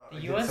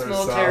The U.S.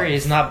 military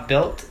is not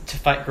built to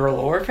fight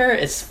guerrilla warfare.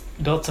 It's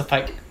built to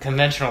fight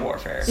conventional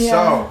warfare. Yeah.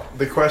 So,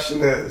 the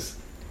question is,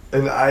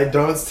 and I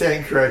don't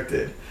stand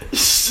corrected,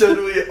 should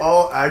we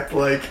all act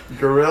like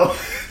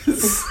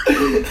gorillas?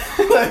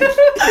 Like,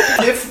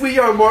 if we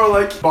are more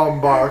like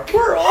Bombach,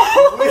 We're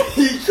all.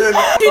 we can...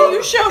 Can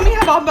you show me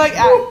how Bombach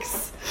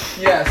acts?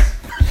 Yes.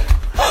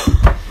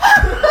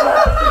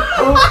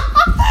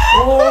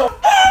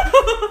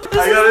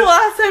 This is the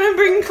last time I'm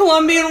bringing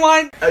Colombian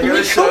wine. I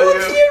gotta show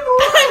you.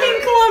 I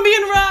mean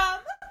Colombian rum.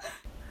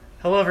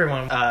 Hello,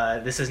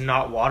 everyone. This is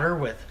Not Water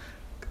with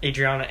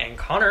Adriana and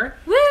Connor.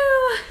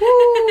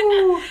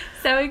 Woo!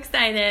 So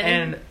excited.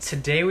 And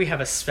today we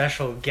have a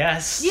special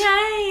guest.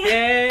 Yay!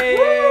 Yay!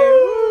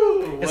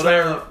 Woo! It's What my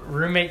up?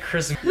 roommate,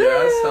 Chris. Yes,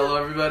 hello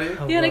everybody.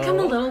 Hello. You wanna come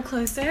a little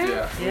closer?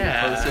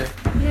 Yeah. Closer.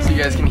 So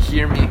you guys can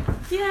hear me.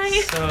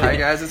 Yay! So, Hi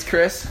guys, it's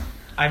Chris.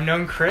 I've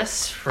known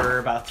Chris for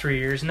about 3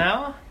 years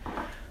now.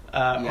 Or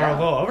Yeah. a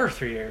little over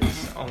 3 years,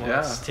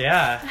 almost.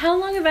 Yeah. How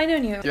long have I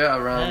known you? Yeah,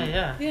 around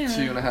Yeah.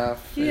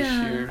 2.5-ish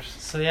Yeah. years.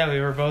 So yeah,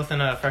 we were both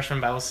in a freshman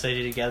Bible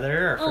study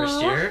together our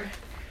first Aw. year.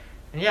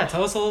 And yeah,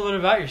 tell us a little bit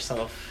about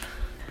yourself.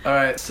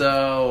 Alright,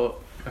 so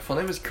my full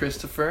name is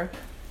Christopher,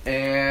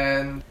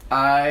 and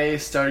I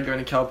started going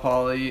to Cal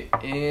Poly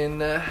in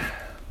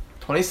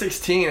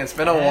 2016. It's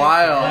been a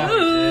while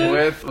Yeah,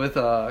 with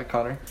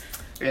Connor.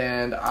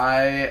 And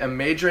I am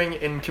majoring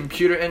in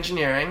computer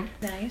engineering.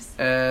 Nice.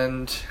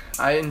 And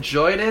I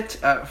enjoyed it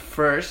at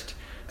first.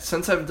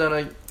 Since I've done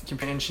a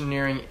computer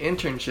engineering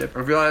internship,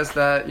 I realized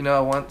that, I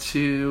want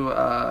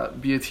to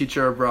be a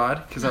teacher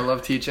abroad because I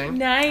love teaching.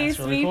 Nice, That's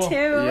really me cool. too.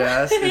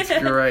 Yes, it's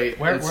great.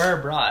 Where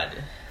abroad?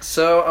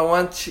 So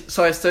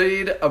I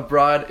studied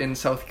abroad in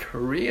South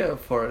Korea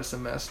for a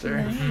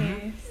semester.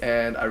 Nice.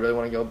 And I really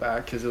want to go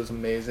back because it was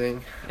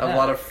amazing. I have Yeah. a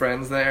lot of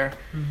friends there,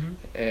 Mm-hmm.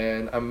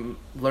 and I'm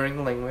learning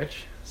the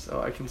language,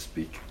 so I can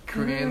speak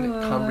Korean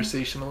Ooh.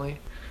 conversationally.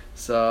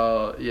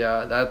 So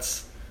yeah,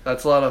 that's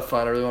a lot of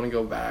fun. I really want to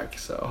go back.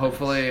 So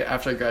hopefully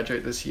after I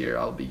graduate this year,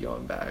 I'll be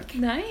going back.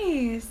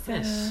 Nice.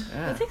 Nice.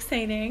 Yeah. That's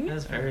exciting.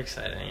 That's very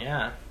exciting,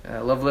 yeah. Yeah,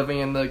 I love living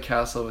in the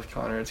castle with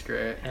Connor. It's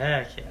great.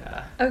 Heck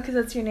yeah. Oh, because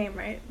that's your name,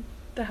 right?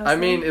 The house I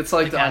mean, name? it's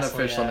like the castle,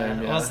 unofficial yeah.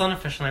 name. Yeah. Well, it's the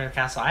unofficial name of the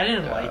castle. I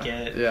didn't like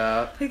it.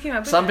 Yeah. Who came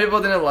up with Some it?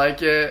 people didn't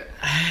like it.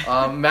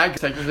 Matt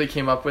technically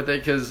came up with it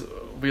because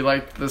we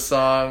liked the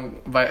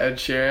song by Ed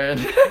Sheeran.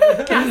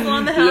 Castle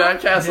on the Hill? Yeah,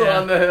 Castle Yeah.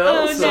 on the Hill.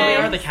 Oh, So we nice.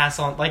 are the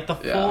castle. Like, the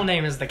full Yeah.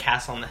 name is the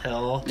Castle on the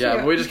Hill. Yeah,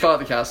 but we just call it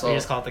the castle. We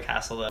just call it the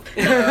castle, though.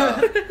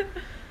 Yeah,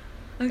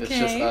 Okay. it's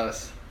just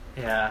us.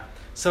 Yeah.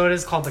 So it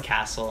is called the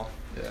castle.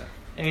 Yeah,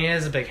 I mean, it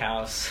is a big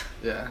house.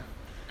 yeah.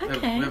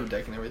 Okay. We have a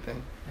deck and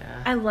everything.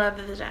 Yeah. I love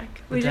the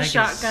deck. The We just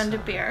deck is, shotgunned a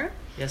beer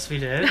Yes, we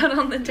did. out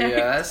on the deck.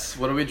 Yes.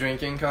 What are we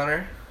drinking,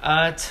 Connor?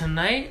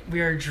 Tonight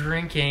we are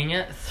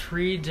drinking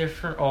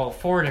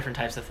four different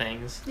types of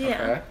things.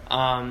 Yeah.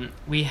 Okay.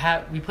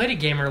 We played a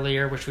game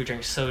earlier which we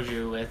drank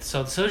soju with.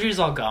 So the soju is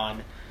all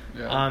gone.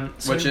 Yeah.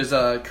 So which is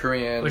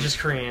Korean. which is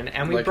Korean,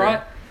 and we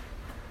liquor.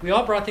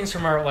 all brought things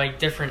from our like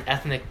different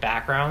ethnic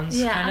backgrounds.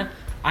 Yeah. Kind of.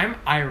 I'm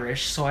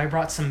Irish, so I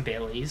brought some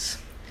Baileys.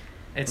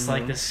 It's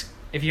like this.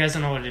 If you guys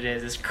don't know what it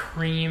is, it's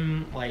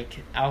cream like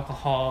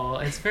alcohol.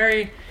 It's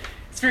very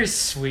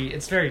sweet.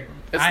 It's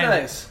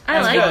nice.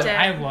 I liked good. it.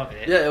 I love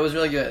it. Yeah, it was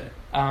really good.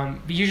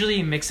 We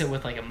usually mix it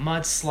with like a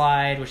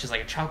mudslide, which is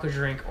like a chocolate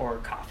drink, or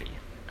coffee.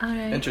 All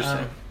right.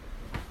 Interesting.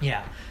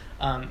 Yeah.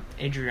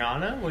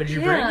 Adriana, what did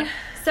you bring?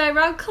 So I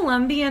brought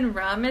Colombian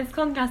rum. It's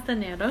called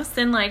Castaneros,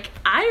 and like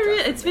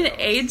it's been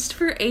aged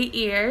for 8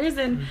 years,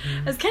 and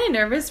I was kind of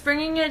nervous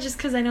bringing it just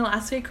because I know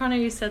last week, Connor,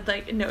 you said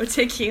like no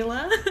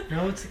tequila.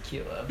 No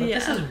tequila, but Yeah.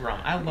 this is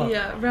rum. I love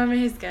rum. Rum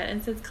is good,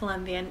 and so it's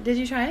Colombian. Did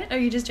you try it, or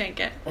you just drank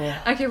it?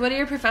 Yeah. Okay, what are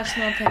your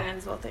professional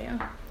opinions, both of you?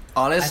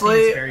 Honestly,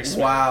 it's very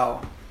sweet.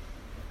 wow.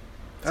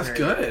 That's very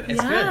good.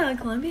 It's yeah, good.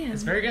 Colombian.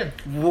 It's very good.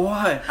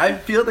 What? I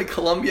feel the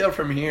Colombia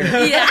from here.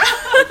 Yeah.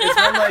 It's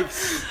been like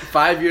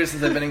 5 years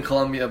since I've been in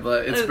Colombia,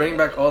 but it's bringing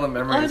back all the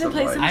memories to of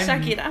play like.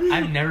 some Shakira.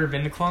 I've never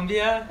been to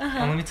Colombia, Uh-huh.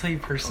 and let me tell you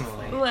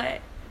personally, What?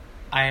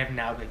 I have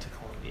now been to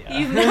Colombia.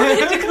 You've never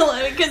been to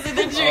Colombia because of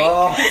the drink.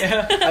 Oh,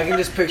 I can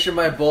just picture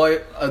my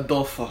boy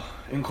Adolfo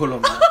in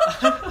Colombia.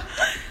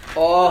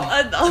 Oh,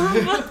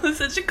 Adolfo,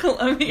 such a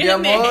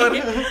Colombian mi amor.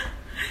 name.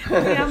 Mi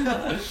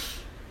amor.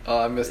 Oh,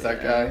 I miss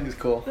that guy. He's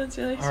cool. That's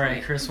really sweet. All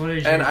right, Chris, what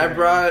did you And I bring?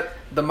 brought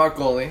the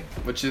makgeolli,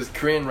 which is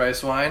Korean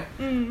rice wine.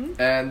 Mm.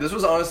 And this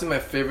was honestly my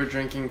favorite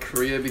drink in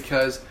Korea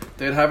because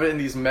they'd have it in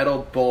these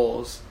metal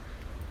bowls,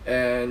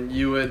 and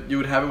you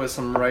would have it with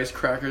some rice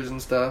crackers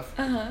and stuff,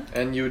 Uh-huh.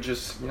 and you would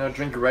just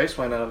drink rice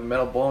wine out of a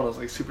metal bowl, and it was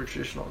like super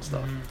traditional and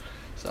stuff.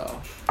 So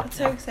That's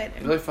so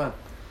exciting. really fun.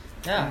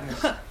 Yeah.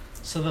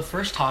 So the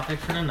first topic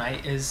for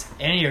tonight is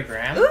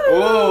Enneagram. Ooh,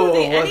 Whoa,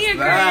 the what's Enneagram.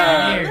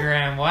 that?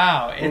 Enneagram,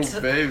 wow. It's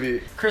Oh,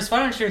 baby. Chris, why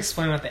don't you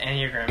explain what the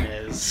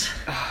Enneagram is?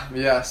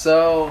 Yeah,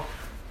 so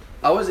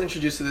I was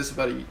introduced to this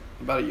about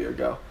a year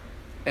ago,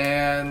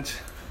 and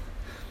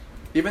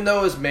even though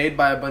it was made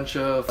by a bunch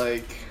of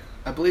like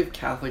I believe,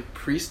 Catholic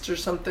priests or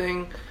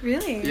something.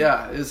 Really?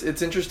 Yeah,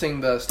 it's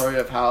interesting, the story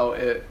of how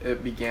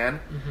it began.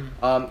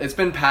 It's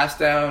been passed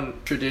down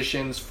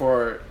traditions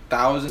for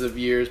thousands of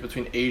years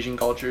between Asian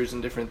cultures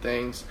and different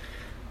things.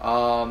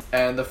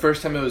 And the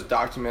first time it was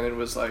documented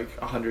was like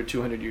 100,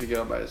 200 years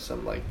ago by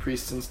some like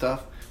priests and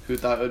stuff who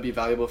thought it would be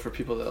valuable for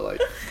people to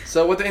like.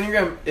 So what the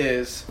Enneagram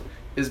is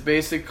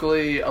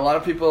basically, a lot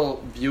of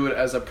people view it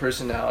as a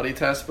personality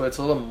test, but it's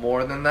a little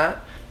more than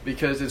that,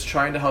 because it's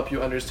trying to help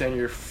you understand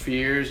your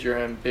fears, your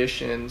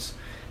ambitions,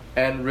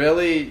 and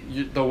really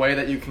the way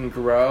that you can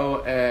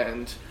grow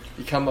and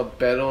become a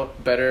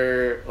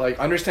better, like,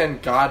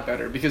 understand God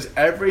better. Because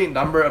every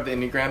number of the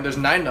Enneagram, there's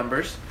 9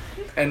 numbers,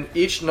 and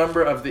each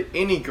number of the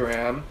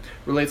Enneagram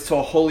relates to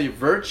a holy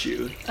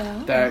virtue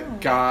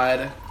that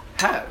God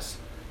has.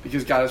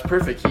 Because God is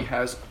perfect, he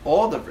has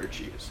all the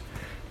virtues.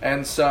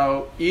 And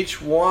so each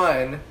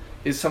one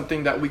is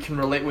something that we can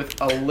relate with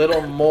a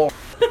little more.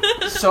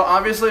 So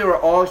obviously we're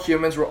all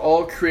humans, we're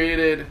all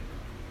created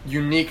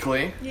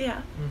uniquely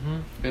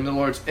in the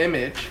Lord's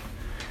image,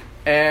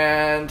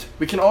 and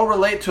we can all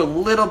relate to a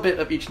little bit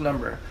of each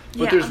number.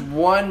 But there's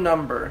one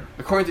number,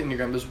 according to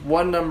Enneagram, there's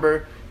one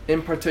number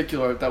in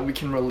particular that we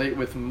can relate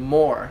with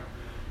more.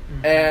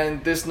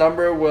 And this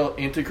number will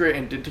integrate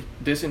and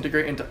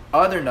disintegrate into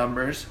other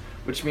numbers,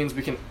 which means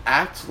we can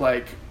act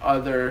like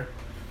other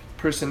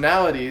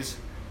personalities,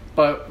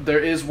 but there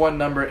is one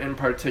number in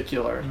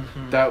particular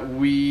that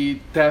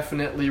we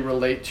definitely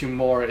relate to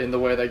more in the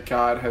way that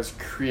God has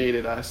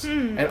created us.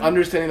 And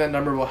understanding that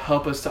number will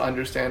help us to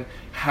understand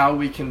how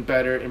we can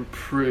better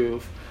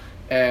improve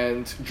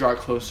and draw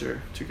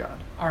closer to God.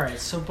 Alright,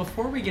 so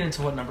before we get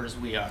into what numbers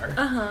we are,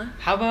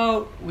 how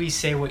about we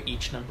say what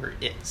each number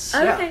is?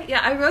 Okay,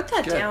 yeah, I wrote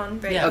that down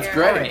right Yeah, here. That's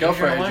great. Alright, Go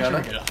for it, Adriana, why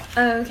don't you Jenna. read it off?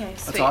 Okay,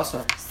 sweet. That's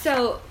awesome.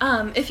 So,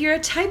 if you're a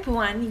type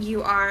 1,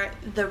 you are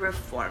the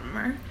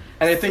reformer.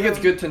 And I think it's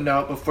good to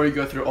note, before you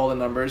go through all the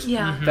numbers,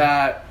 Yeah.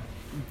 that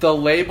the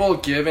label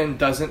given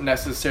doesn't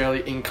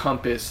necessarily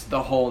encompass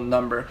the whole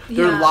number.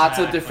 There are Yeah. lots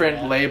of Exactly,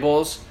 different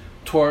labels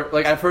toward,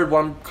 like, I've heard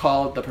one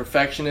called the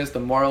perfectionist, the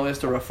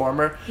moralist, the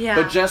reformer. Yeah.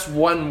 But just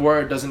one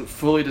word doesn't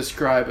fully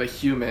describe a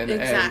human.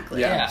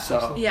 Exactly. And, Yeah, so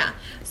absolutely. Yeah.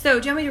 So,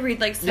 do you want me to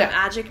read like some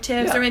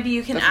adjectives, Yeah, or maybe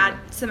you can definitely.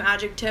 add some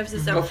adjectives?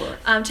 So, Go for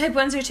it. type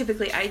 1s are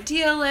typically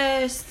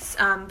idealists,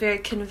 very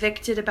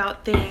convicted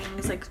about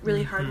things, like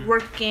really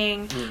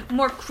hardworking,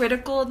 more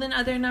critical than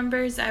other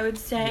numbers, I would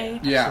say.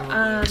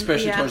 Yeah,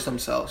 especially yeah. towards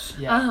themselves.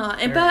 Yeah,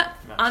 And very but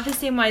much. on the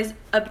same wise,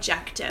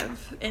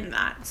 objective in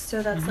that.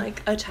 So that's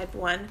like a type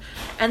 1.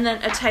 And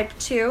then a type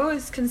 2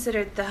 is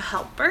considered the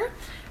helper.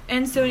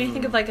 And so when you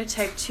think of like a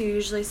type 2,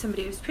 usually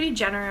somebody who's pretty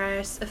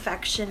generous,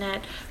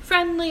 affectionate,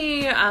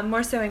 friendly,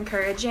 more so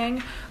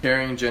encouraging.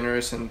 Caring,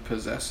 generous, and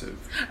possessive.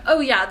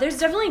 Oh yeah, there's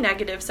definitely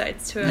negative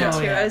sides to it Yeah. too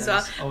Oh, yeah, as well.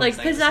 there's always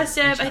Like negative sides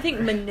to possessive, each I think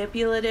number.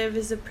 manipulative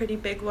is a pretty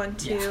big one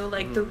too. Yeah.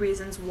 Like the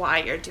reasons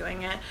why you're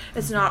doing it.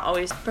 It's not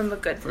always from a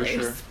good For place.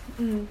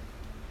 sure.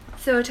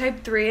 So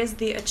type 3 is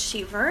the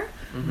achiever,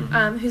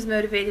 who's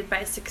motivated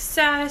by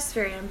success,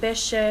 very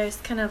ambitious,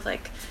 kind of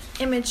like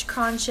image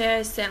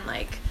conscious, and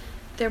like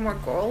they're more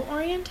goal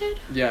oriented.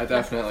 Yeah,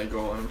 definitely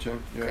goal oriented.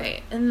 Yeah.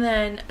 Great. And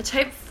then a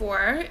type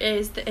 4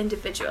 is the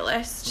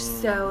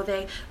individualist. So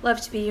they love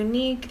to be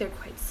unique. They're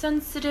quite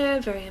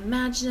sensitive, very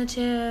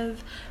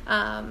imaginative,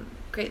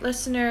 great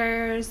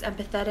listeners,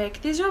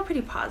 empathetic. These are all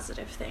pretty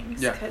positive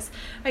things. Yeah. Because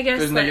I guess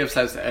There's like, negative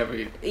sides to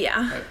every.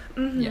 yeah.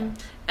 Right. Yeah.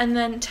 And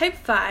then type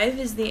 5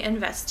 is the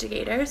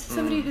investigator. So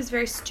somebody who's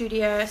very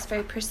studious,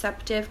 very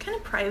perceptive, kind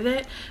of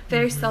private,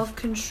 very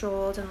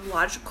self-controlled and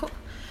logical.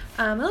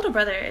 My little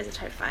brother is a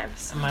type 5.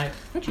 So. My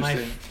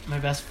Interesting.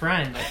 best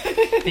friend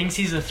thinks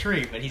he's a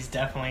 3, but he's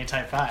definitely a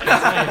type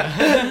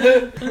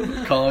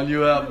 5. Calling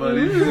you out,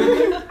 buddy.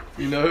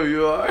 You know who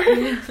you are.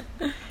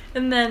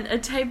 And then a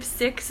type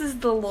 6 is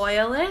the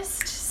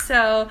loyalist.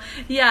 So,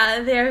 yeah,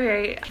 they're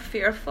very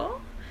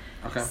fearful,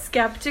 Okay.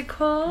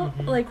 skeptical,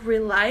 like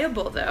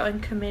reliable, though,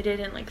 and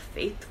committed and like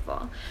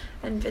faithful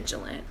and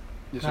vigilant.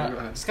 Yes, sir, go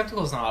ahead.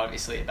 Skeptical is not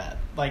obviously a bad,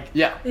 like,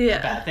 Yeah. a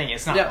Yeah. bad thing.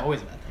 It's not Yeah.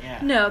 always a bad thing, yeah.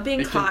 No, being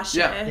It can- cautious.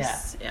 yeah.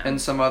 Yeah.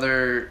 And some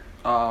other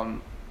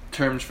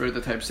terms for the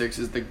type 6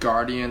 is the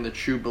guardian, the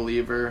true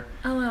believer,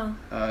 Oh,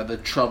 wow. the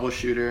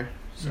troubleshooter.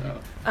 So.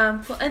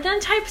 Well, and then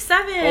type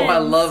 7. Oh, I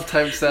love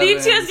type 7. Me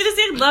too. I was going to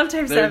say I love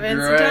type They're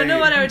 7. So don't know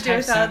what I would do Type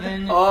without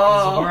 7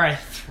 Oh. is where I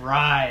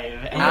thrive.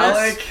 And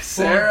Alec, that's-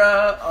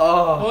 Sarah,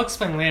 We'll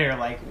explain later,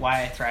 like,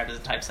 why I thrive as a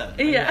type 7.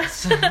 but Yeah.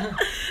 yes.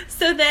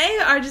 So they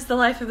are just the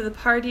life of the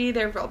party.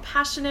 They're real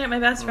passionate. My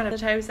best friend is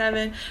a type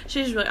 7.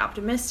 She's really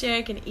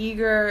optimistic and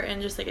eager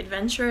and just like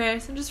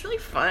adventurous and just really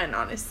fun,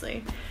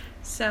 honestly.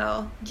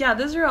 So yeah,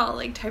 those are all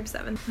like type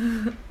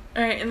 7.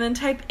 All right, and then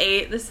type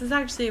 8. This is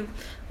actually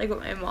like what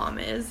my mom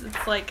is.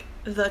 It's like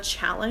the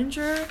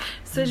challenger.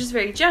 So just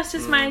very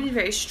justice-minded,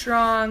 very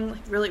strong, like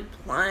really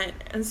blunt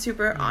and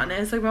super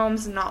honest. Like my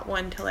mom's not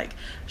one to like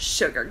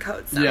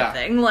sugarcoat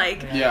something.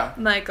 Like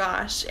my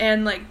gosh.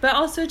 And like, but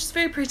also just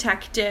very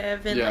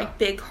protective and like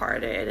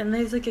big-hearted. And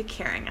there's like a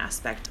caring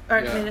aspect.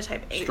 Or the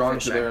type 8 strong for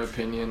to sure. their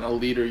opinion. A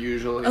leader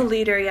usually. A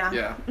leader, yeah.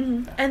 Yeah.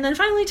 And then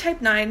finally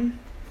type 9.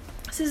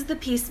 This is the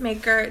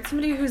peacemaker. It's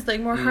somebody who's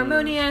like more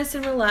harmonious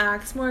and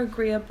relaxed, more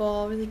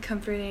agreeable, really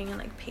comforting and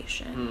like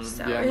patient.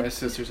 So my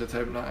sister's a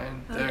type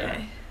 9.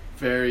 They're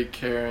very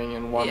caring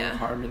and want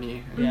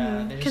harmony.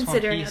 Yeah, they just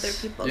considering want other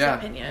peace. people's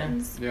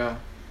opinions. Yeah.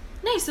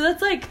 Nice. So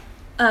that's like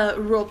a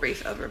real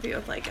brief overview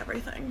of like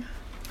everything.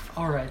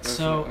 All right. Definitely.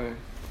 So,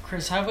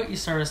 Chris, how about you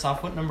start us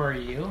off? What number are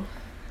you?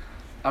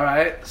 All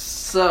right.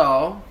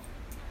 So,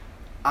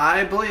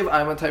 I believe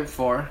I'm a type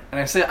 4, and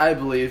I say I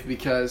believe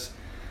because,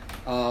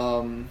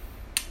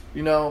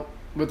 you know,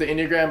 with the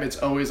Enneagram, it's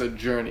always a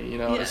journey, you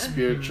know, a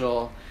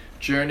spiritual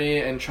journey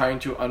and trying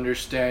to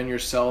understand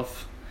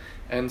yourself.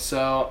 And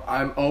so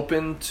I'm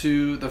open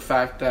to the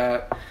fact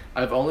that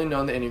I've only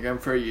known the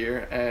Enneagram for a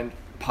year, and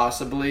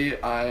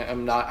possibly I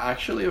am not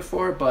actually a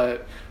 4,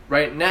 but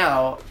right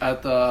now,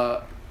 at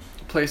the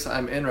place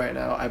I'm in right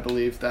now, I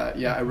believe that,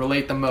 I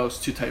relate the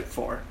most to type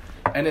 4.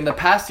 And in the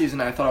past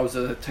season, I thought I was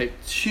a type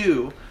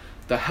 2,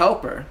 the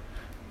helper.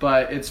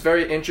 But it's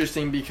very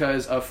interesting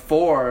because a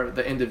 4,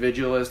 the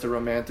individualist, the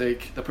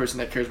romantic, the person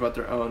that cares about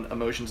their own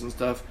emotions and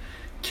stuff,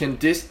 can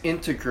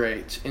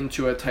disintegrate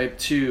into a type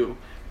 2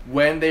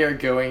 when they are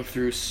going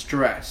through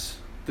stress.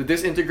 The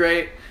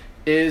disintegrate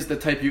is the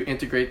type you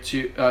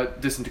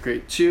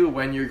disintegrate to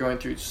when you're going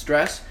through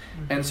stress.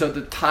 And so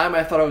the time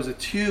I thought I was a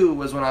 2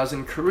 was when I was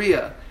in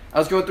Korea. I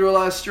was going through a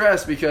lot of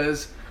stress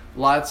because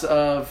lots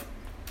of,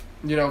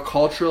 you know,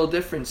 cultural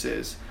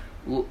differences,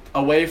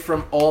 away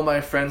from all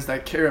my friends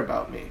that care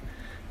about me.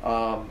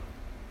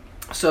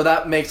 So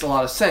that makes a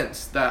lot of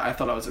sense that I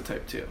thought I was a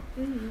type 2.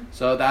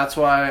 So that's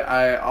why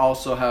I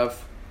also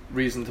have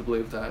reason to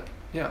believe that,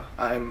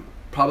 I'm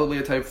probably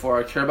a type 4.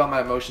 I care about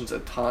my emotions a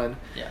ton.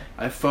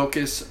 I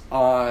focus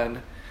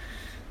on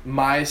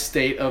my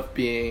state of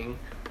being,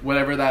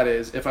 whatever that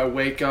is. If I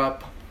wake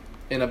up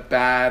in a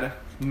bad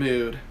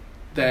mood,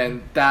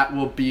 then that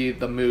will be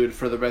the mood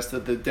for the rest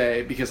of the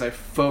day because I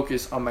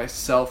focus on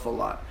myself a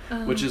lot,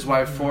 which is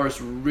why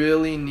 4s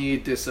really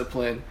need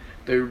discipline.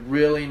 They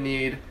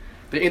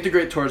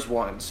integrate towards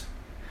 1s.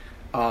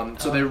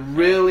 So they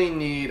really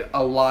need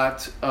a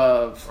lot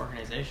of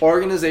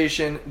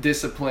organization,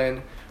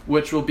 discipline,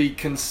 which will be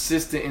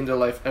consistent in their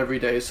life every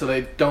day so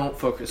they don't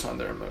focus on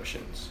their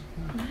emotions.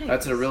 Nice.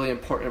 That's a really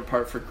important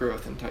part for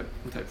growth in type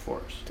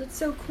 4s. That's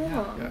so cool.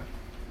 Yeah.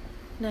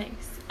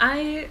 Nice.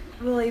 I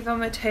believe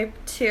I'm a type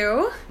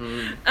 2.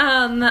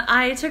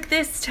 I took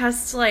this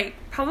test like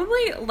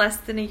probably less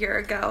than a year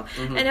ago,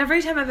 and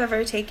every time I've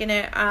ever taken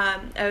it,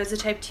 I was a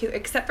type 2,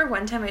 except for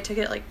one time I took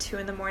it like 2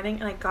 in the morning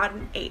and I got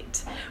an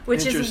 8,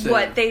 which is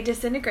what they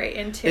disintegrate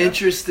into.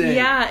 Interesting.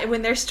 Yeah,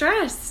 when they're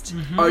stressed.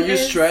 Are you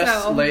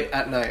stressed late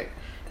at night?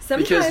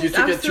 Sometimes, because you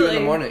took it 2 in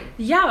the morning.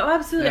 Yeah,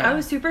 absolutely. I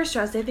was super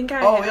stressed. I think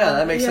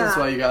that makes sense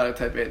why you got a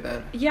type 8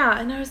 then. Yeah,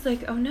 and I was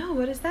like, oh no,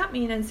 what does that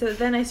mean? And so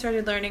then I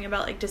started learning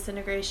about like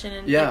disintegration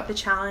and like the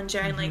challenger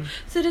and like,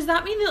 so does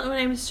that mean that when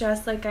I'm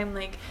stressed, like I'm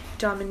like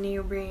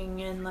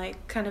domineering and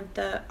like kind of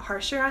the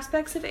harsher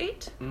aspects of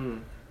 8?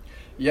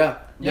 Yeah,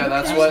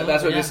 that's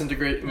what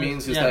disintegrate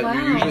means is that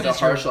you're usually the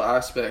harsher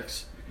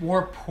aspects.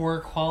 More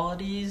poor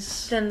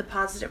qualities than the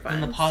positive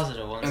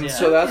ones. And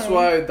so that's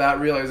why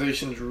that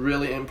realization is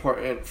really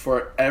important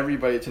for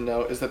everybody to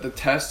know, is that the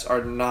tests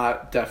are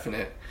not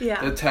definite.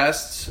 The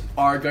tests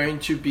are going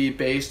to be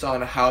based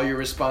on how you're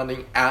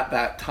responding at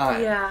that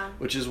time.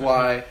 Which is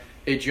why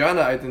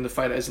Adriana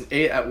identified as an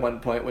 8 at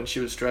one point when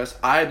she was stressed.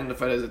 I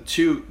identified as a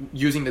 2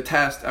 using the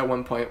test at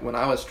one point when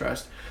I was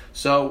stressed.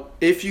 So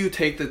if you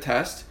take the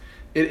test,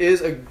 it is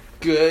a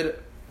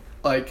good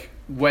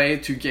way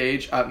to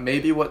gauge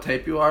maybe what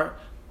type you are,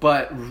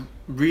 but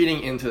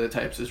reading into the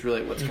types is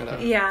really what's gonna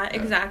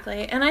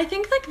exactly. And I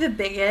think like the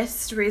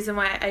biggest reason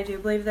why I do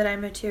believe that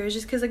I'm a 2 is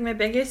just because like my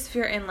biggest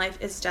fear in life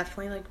is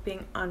definitely like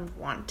being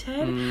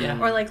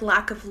unwanted or like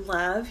lack of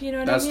love, you know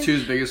what I mean? That's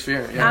 2's biggest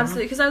fear.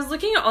 Absolutely, because I was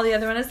looking at all the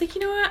other ones, I was like,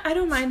 you know what, I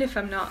don't mind if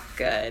I'm not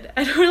good,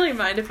 I don't really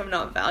mind if I'm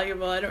not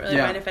valuable, I don't really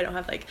mind if I don't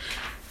have like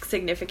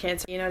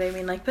significance, you know what I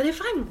mean? Like, but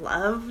if I'm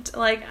loved,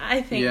 like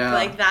I think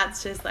like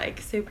that's just like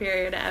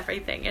superior to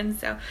everything. And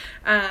so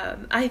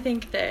I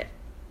think that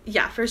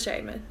for sure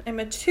I'm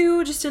a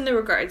 2 just in the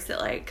regards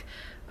that like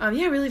I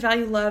really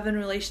value love and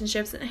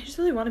relationships, and I just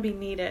really want to be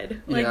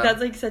needed. Like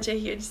that's like such a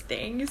huge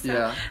thing.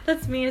 So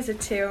that's me as a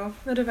 2.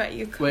 What about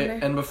you, Connor? Wait,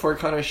 and before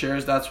Connor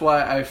shares, that's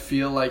why I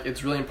feel like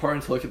it's really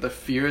important to look at the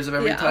fears of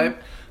every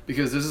type,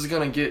 because this is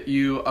going to get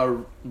you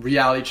a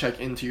reality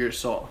check into your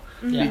soul.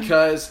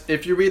 Because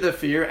if you read the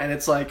fear and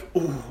it's like,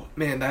 oh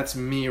man, that's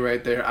me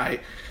right there.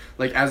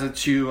 Like as a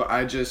 2,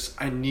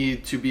 I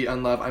need to be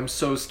unloved. I'm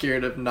so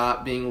scared of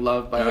not being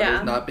loved by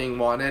others, not being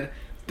wanted.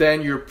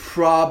 then you're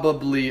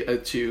probably a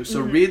 2.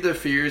 So read the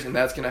fears, and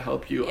that's going to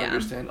help you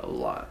understand a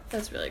lot.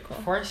 That's really cool.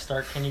 Before I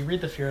start, can you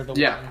read the fear of the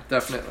Yeah, one?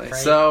 definitely. Right?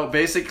 So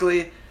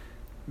basically,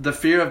 the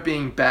fear of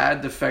being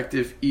bad,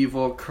 defective,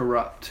 evil,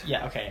 corrupt.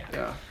 Yeah, okay.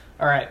 Yeah.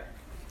 All right.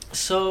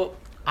 So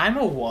I'm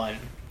a 1.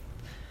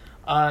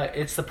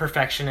 It's the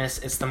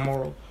perfectionist. It's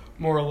the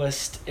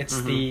moralist.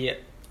 It's the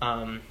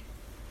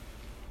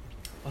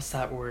what's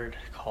that word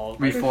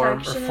called? Reform.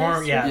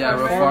 Reform. Yeah.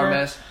 Yeah,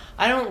 reformist.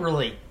 I don't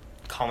really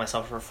call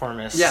myself a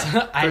reformist.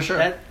 Yeah, for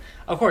sure.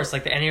 Of course,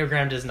 like the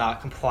Enneagram does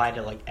not comply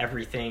to like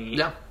everything.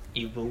 Yeah.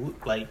 You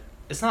like.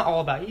 It's not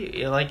all about you.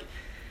 You're like.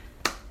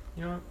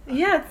 You know.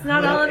 Yeah, it's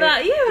not all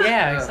about you.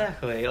 Yeah,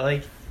 exactly.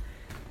 Like,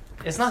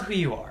 it's not who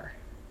you are.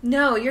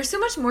 No, you're so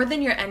much more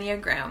than your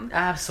Enneagram.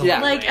 Absolutely.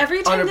 Yeah. Like,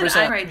 every time 100%.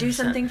 that I do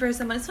something for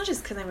someone, it's not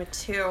just because I'm a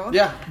 2.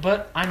 Yeah.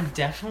 But I'm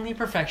definitely a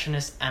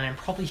perfectionist, and I'm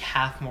probably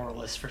half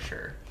moralist for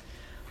sure.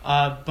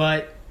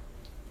 But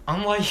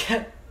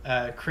unlike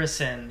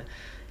Chris and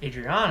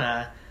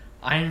Adriana,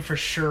 I'm for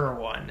sure a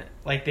 1.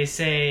 Like they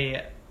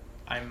say,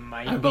 I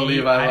might. I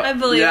believe I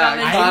believe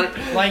I'm a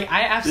 2.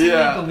 I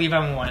absolutely believe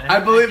I'm 1. I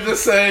believe the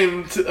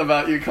same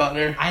about you,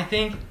 Connor. I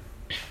think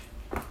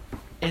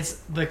it's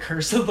the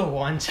curse of the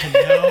 1 to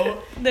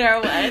know. They're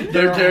a 1.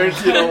 They're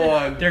guaranteed a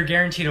 1. They're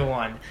guaranteed a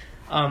 1.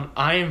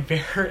 I'm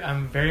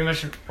very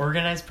much an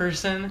organized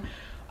person.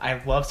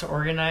 I love to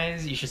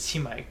organize. You should see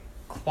my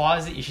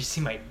closet. You should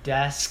see my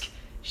desk.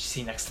 You should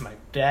see next to my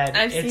bed.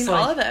 I've seen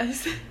all of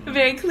those.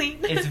 Very clean.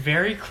 It's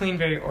very clean,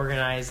 very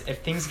organized. If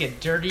things get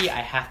dirty,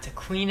 I have to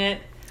clean it.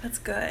 That's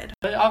good.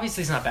 But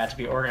obviously, it's not bad to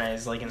be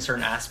organized, like in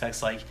certain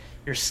aspects, like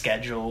your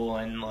schedule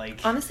and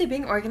like. Honestly,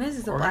 being organized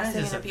is a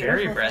blessing and a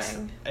beautiful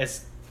thing.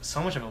 It's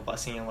so much of a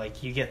blessing, and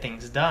like you get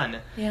things done.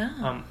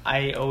 Yeah.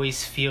 I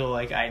always feel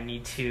like I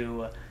need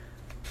to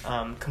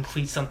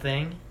complete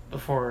something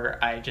before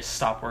I just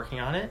stop working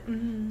on it.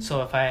 Mm-hmm.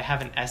 So if I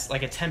have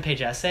like a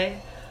 10-page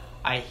essay,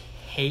 I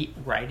hate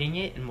writing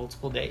it in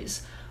multiple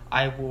days.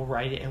 I will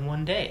write it in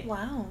one day.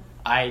 Wow.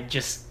 I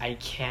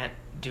can't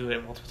do it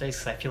in multiple days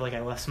because I feel like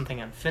I left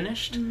something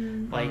unfinished.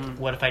 Mm-hmm. Like,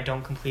 what if I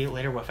don't complete it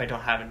later? What if I don't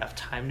have enough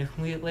time to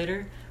complete it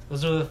later?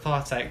 Those are the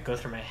thoughts that go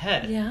through my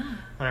head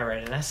when I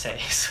write an essay.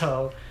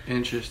 So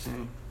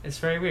Interesting. it's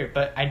very weird.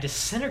 But I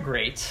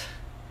disintegrate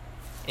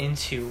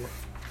into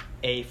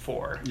a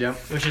 4. Yep.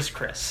 Which is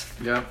Chris.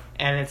 Yep.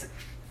 And it's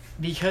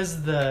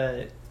because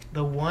the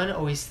 1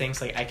 always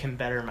thinks like I can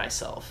better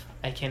myself.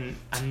 I can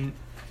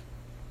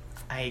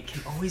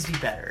always be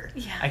better.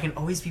 Yeah. I can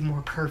always be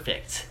more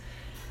perfect.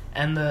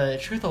 And the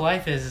truth of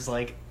life is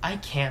like I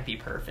can't be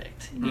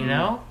perfect, you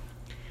know?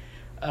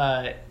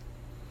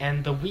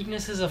 And the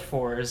weaknesses of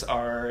 4s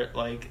are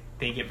like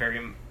they get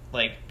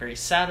very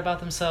sad about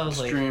themselves.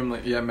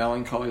 Extremely. Yeah,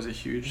 melancholy is a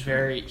huge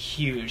Very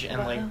huge. And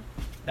like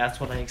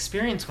that's what I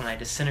experience when I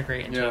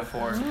disintegrate into a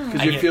 4.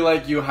 Because you feel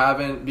like you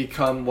haven't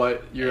become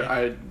what your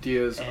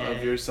ideas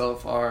of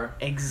yourself are.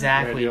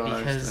 Exactly, your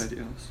because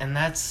ideals. and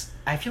that's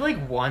I feel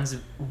like 1s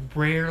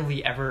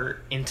rarely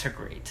ever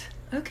integrate.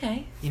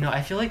 Okay. You know,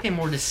 I feel like they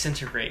more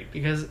disintegrate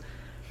because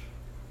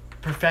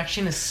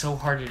perfection is so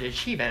hard to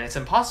achieve and it's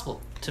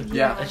impossible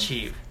to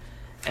achieve.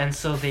 And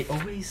so they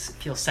always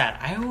feel sad.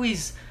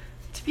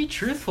 To be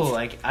truthful,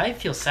 like I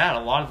feel sad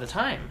a lot of the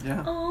time.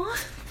 Yeah.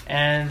 Aww.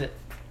 And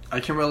I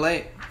can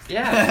relate.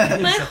 Yeah.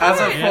 As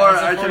a 4,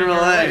 I can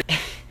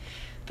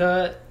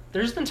relate.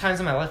 There's been times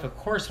in my life, of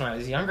course, when I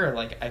was younger,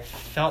 like I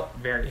felt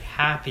very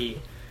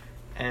happy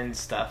and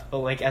stuff. But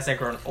like as I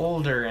grown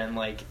older and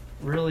like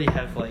really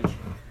have like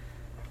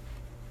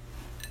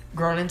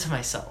grown into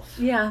myself.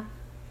 Yeah.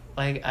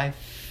 Like I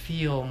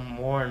feel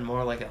more and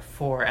more like a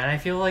 4, and I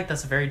feel like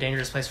that's a very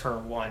dangerous place for a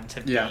 1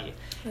 to be. Like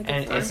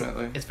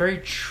and it's very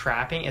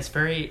trapping. It's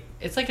like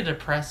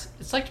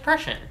it's like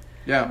depression.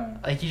 Yeah.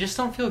 Like you just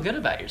don't feel good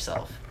about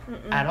yourself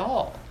at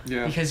all.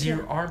 Yeah. Because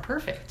you aren't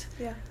perfect.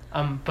 Yeah.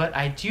 But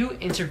I do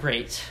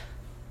integrate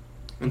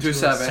into a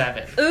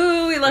 7.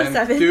 Ooh, we love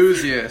 7s.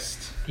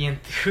 Enthusiast. The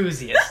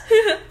enthusiast.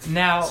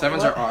 Now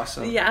 7s are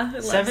awesome. Yeah, I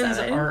love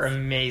 7s are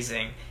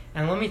amazing.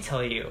 And let me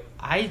tell you,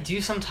 I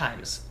do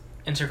sometimes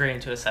integrate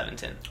into a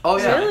 7-10. Oh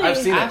yeah, Really? I've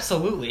seen it.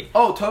 Absolutely.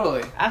 Oh,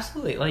 totally.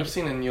 Absolutely. Like I've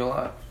seen it in you a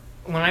lot.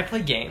 when I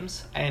play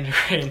games, I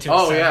integrate into a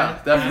 7.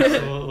 Yeah, definitely.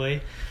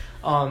 Absolutely.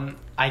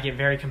 I get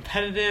very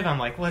competitive. I'm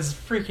like, let's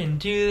freaking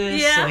do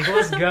this. Yeah. Like,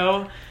 let's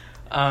go.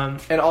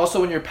 And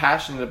also when you're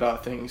passionate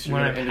about things, you're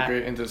When going to I'm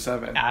integrate into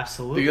 7.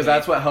 Absolutely. Because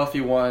that's what healthy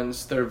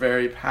 1s, they're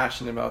very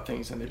passionate about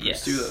things and they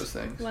pursue those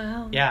things.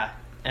 Wow. Yeah.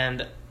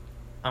 And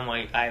I'm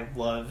like, I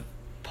love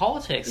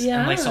politics. Yeah.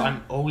 And like, so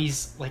I'm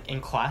always like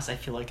in class, I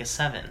feel like a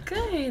 7.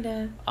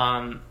 Good.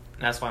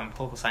 That's why I'm a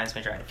political science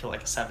major. I feel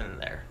like a 7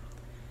 there.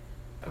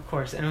 Of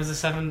course. And it was a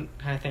 7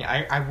 kind of thing.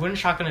 I wouldn't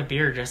shotgun a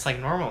beer just like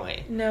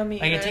normally. No, me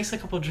Like, either. it takes a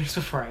couple drinks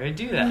before I would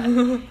do that.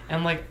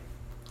 And like,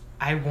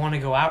 I want to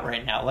go out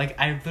right now. Like,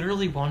 I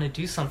literally want to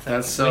do something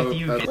with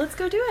you. Let's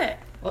go do it.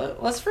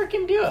 Let's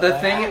freaking do it.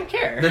 I don't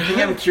care. The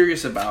thing I'm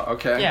curious about,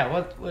 okay? Yeah,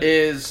 what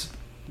is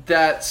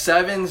that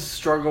 7s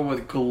struggle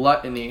with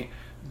gluttony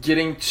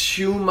getting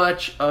too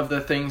much of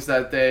the things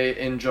that they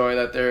enjoy,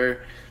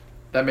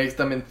 that makes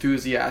them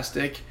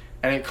enthusiastic,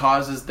 and it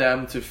causes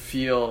them to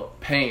feel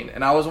pain.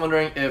 And I was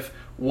wondering if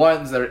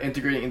ones that are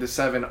integrating into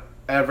 7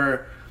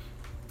 ever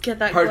Get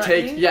that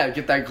partake, gluttony?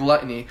 get that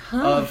gluttony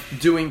of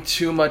doing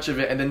too much of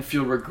it and then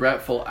feel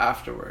regretful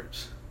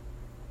afterwards.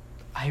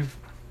 I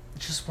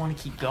just want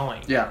to keep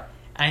going. Yeah.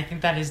 And I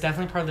think that is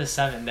definitely part of the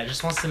 7 that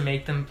just wants to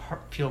make them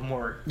feel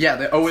more. Yeah,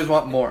 they always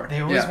want more. They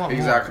always want more.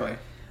 Exactly.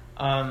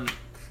 And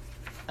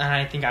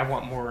I think I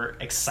want more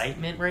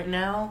excitement right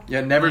now.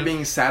 Yeah, never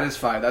being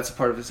satisfied. That's a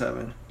part of the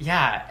 7.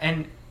 Yeah,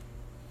 and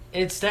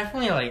it's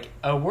definitely like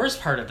a worse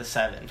part of the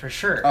 7 for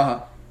sure.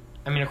 Uh-huh.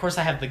 I mean, of course,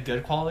 I have the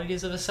good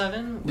qualities of a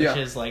 7, which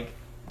is like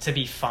to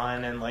be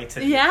fun and like to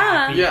be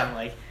happy and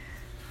like,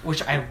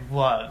 which I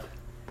love.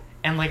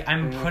 And like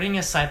I'm putting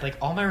aside like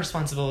all my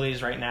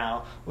responsibilities right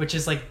now, which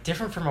is like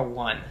different from a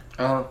 1.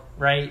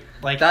 Right?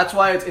 Like that's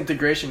why it's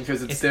integration,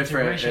 because it's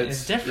different.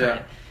 It's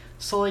different.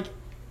 So like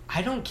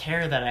I don't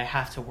care that I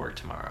have to work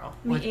tomorrow.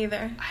 Me like,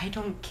 either. I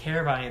don't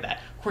care about any of that.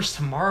 Of course,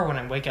 tomorrow when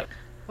I wake up,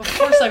 of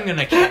course I'm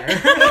gonna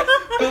care.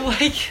 But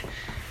like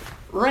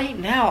right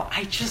now,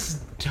 I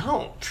just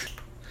don't.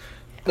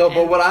 No,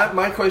 but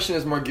my question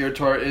is more geared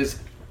toward is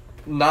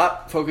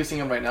not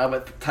focusing on right now,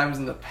 but times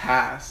in the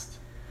past.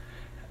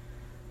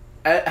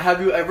 Have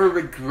you ever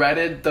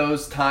regretted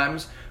those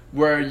times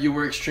where you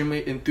were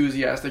extremely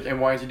enthusiastic and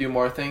wanted to do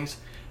more things?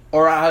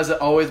 Or has it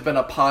always been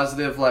a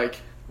positive, like,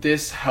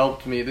 this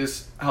helped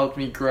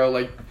me grow,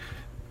 like,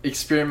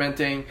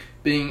 experimenting,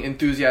 being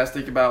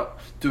enthusiastic about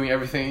doing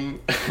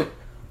everything?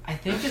 I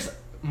think it's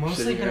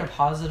mostly been a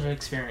positive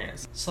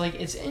experience. So, like,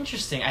 it's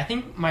interesting. I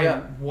think my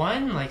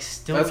 1, like,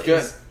 still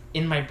is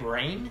in my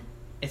brain.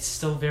 It's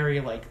still very,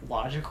 like,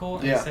 logical.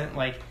 And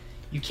like,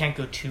 you can't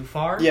go too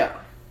far. Yeah.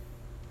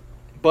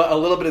 But a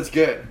little bit is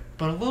good.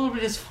 But a little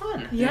bit is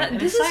fun. Yeah, and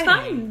this exciting.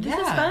 is fun. This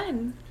is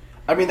fun.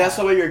 I mean, that's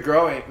the way you're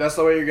growing. That's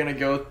the way you're going to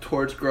go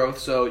towards growth,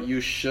 so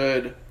you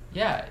should...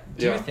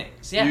 do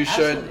things. Yeah, you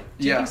absolutely. should,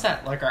 do things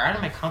that like are out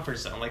of my comfort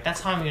zone. Like that's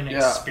how I'm going to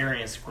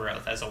experience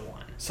growth as a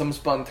 1. Some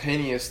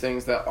spontaneous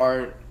things that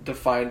aren't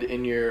defined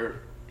in your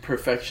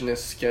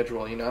perfectionist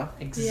schedule, you know?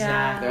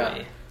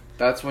 Exactly. Yeah.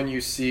 That's when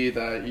you see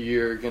that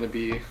you're going to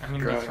be I'm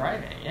going to be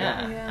thriving.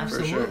 Yeah,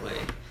 absolutely.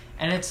 Sure.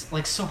 And it's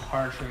like so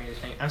hard for me to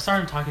think. I'm sorry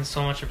I'm talking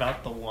so much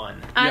about the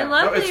 1. I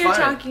love that you're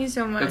talking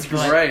so much. It's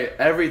great.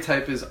 Every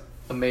type is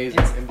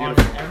amazing and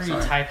beautiful. beautiful.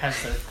 Every type has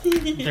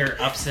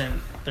their ups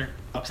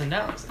and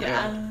downs.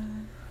 Yeah.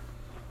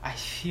 I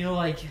feel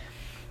like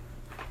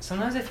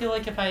sometimes if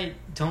I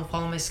don't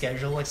follow my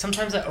schedule, like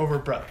sometimes I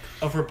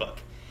overbook.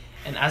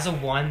 And as a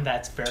 1,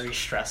 that's very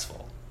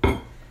stressful.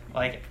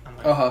 Like I'm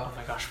like, oh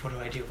my gosh, what do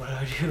I do?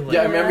 Like,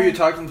 I remember you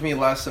talking to me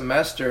last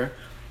semester,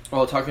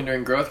 talking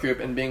during growth group,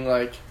 and being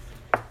like,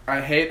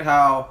 I hate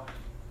how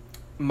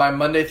my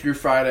Monday through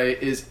Friday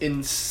is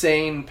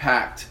insane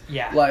packed.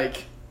 Yeah.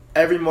 Like,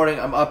 every morning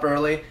I'm up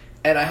early,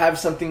 and I have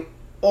something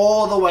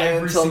all the way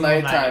until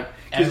nighttime.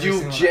 Because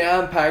you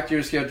jam-packed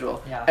your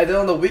schedule. Yeah. And then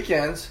on the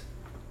weekends,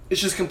 it's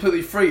just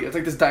completely free. It's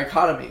like this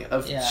dichotomy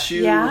of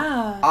two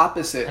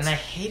opposites. And I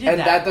hated that.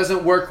 And that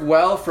doesn't work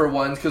well for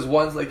ones, because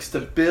ones like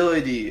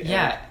stability.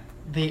 Yeah.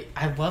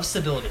 I love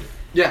stability.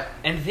 Yeah.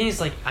 And the thing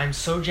is, like, I'm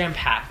so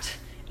jam-packed,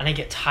 and I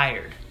get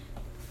tired.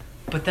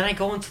 But then I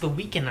go into the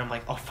weekend, and I'm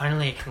like, oh,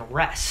 finally I can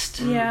rest.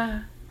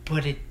 Yeah.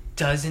 But it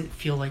doesn't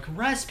feel like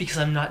rest because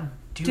I'm not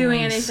doing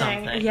anything.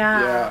 Something.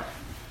 Yeah.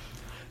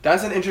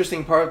 That's an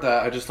interesting part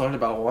that I just learned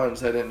about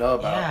once I didn't know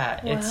about.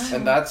 Yeah,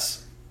 and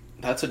that's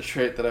a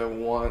trait that I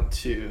want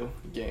to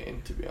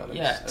gain, to be honest.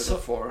 Yeah, as a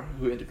 4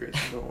 who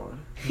integrates into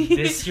 1.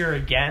 This year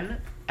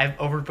again, I've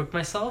overbooked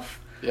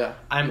myself. Yeah.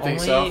 You think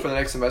so for the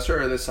next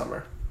semester or this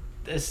summer?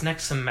 This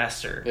next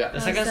semester. Yeah.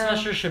 The second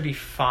semester should be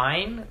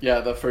fine.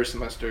 Yeah, the first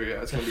semester,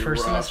 it's going to be rough. The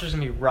first semester's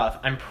going to be rough.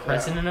 I'm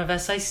president of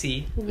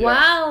SIC.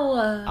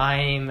 Wow.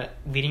 I'm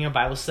leading a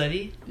Bible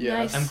study.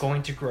 Yes. I'm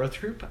going to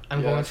growth group.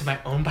 I'm going to my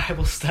own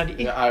Bible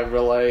study. Yeah, I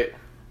relate.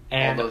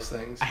 And all those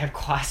things. I have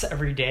class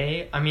every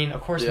day. I mean,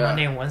 of course,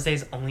 Monday and Wednesday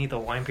is only the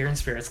wine, beer, and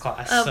spirits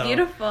class. Oh,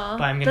 beautiful.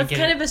 But I'm gonna That's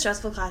kind of a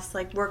stressful class.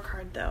 Like, work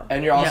hard, though.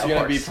 And you're also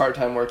going to be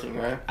part-time working,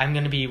 right? I'm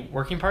going to be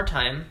working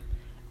part-time.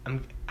 I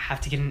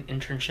have to get an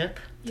internship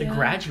to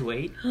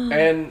graduate.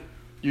 And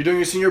you're doing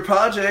your senior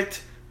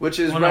project, which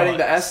is writing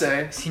the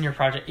essay. Senior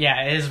project.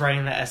 Yeah, it is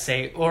writing the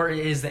essay, or it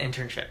is the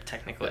internship,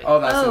 technically.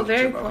 Oh, that's the internship.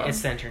 Very cool.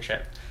 It's the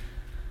internship.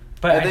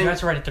 But I do have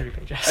to write it 30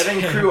 pages. I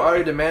think crew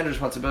already demand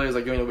responsibilities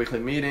like going to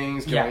weekly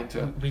meetings, going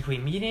to weekly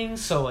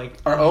meetings. So like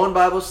our own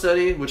Bible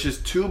study, which is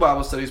 2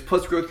 Bible studies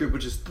plus growth group,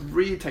 which is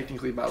 3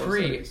 technically Bible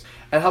studies.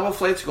 And how about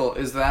flight school?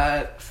 Is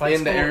that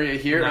in the area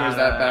here, or is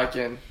that back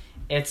in?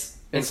 It's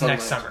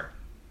next summer.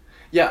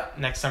 Yeah,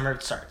 next summer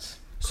it starts.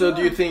 So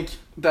do you think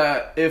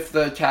that if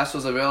the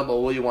castle's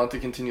available, will you want to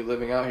continue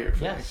living out here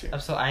for next year?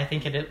 Absolutely. I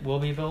think it will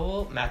be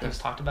available. Matthew's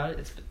talked about it.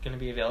 It's going to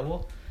be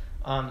available.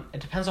 It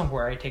depends on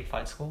where I take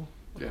flight school.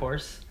 Of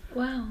course.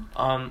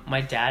 Wow.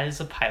 My dad is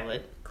a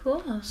pilot.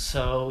 Cool.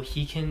 So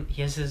he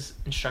has his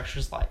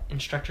instructor's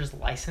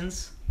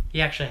license,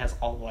 he actually has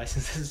all the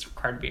licenses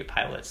required to be a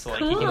pilot, so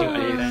like he can do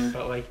anything.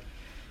 But like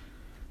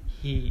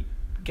he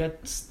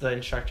gets the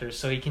instructors,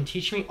 so he can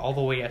teach me all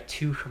the way up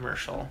to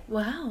commercial.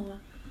 Wow.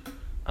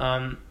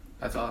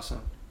 That's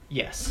awesome.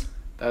 Yes.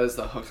 That is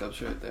the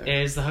hookups right there.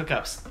 It is the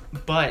hookups,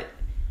 but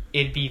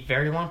it'd be a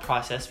very long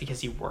process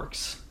because he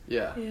works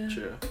Yeah, Yeah.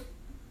 true.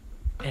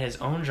 in his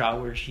own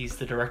job where he's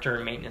the director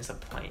of maintenance of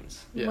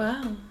planes. Yeah.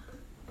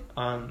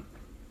 Wow.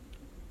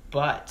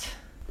 But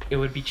it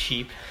would be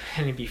cheap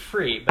and it'd be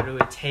free, but it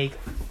would take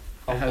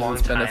a It has long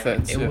its time.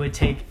 benefits, It yeah. would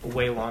take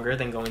way longer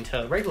than going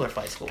to regular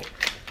flight school.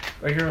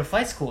 Regular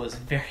flight school is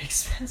very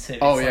expensive.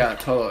 Oh It's yeah, like-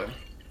 totally.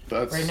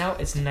 That's Right now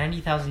it's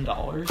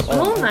 $90,000.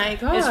 Oh my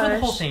gosh. It's for the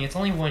whole thing. It's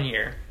only 1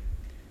 year,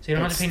 so you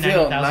don't have to pay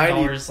still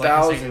 $90,000.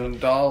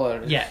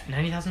 $90,000. Yeah,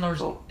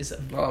 $90,000 Oh, is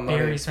a lot of money.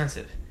 very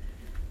expensive.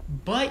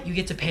 But you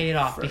get to pay it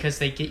off Right. because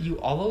they get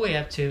you all the way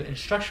up to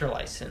instructor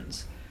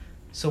license.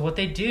 So what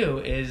they do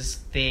is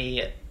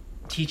they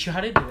teach you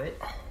how to do it.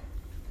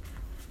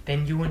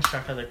 Then you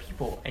instruct other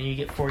people, and you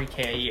get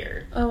 $40K a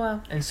year. Oh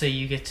wow. And so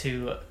you get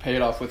to Pay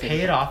it off within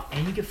pay it off,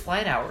 and you get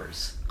flight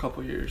hours. a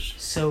couple years.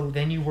 So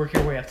then you work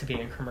your way up to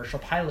being a commercial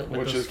pilot with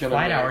Which those is gonna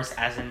flight make- hours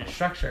as an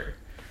instructor.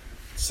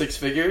 6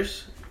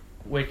 figures?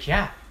 Which,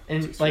 yeah.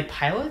 And, like,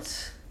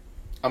 pilots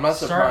I'm not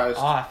start surprised.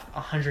 off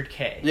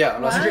 100K. Yeah,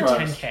 I'm not Wow. surprised.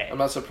 110K. I'm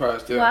not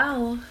surprised, yeah.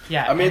 Wow.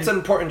 Yeah. I mean, it's and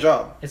an important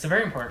job. it's a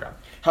very important job.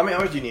 How many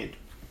hours do you need?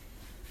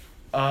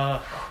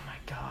 Oh my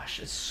gosh,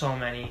 it's so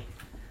many.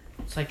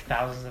 It's like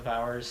thousands of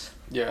hours.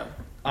 Yeah.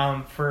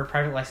 For a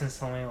private license,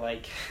 it's only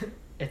like,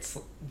 it's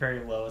very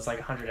low. It's like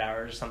 100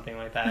 hours or something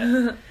like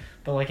that.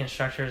 But like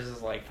instructors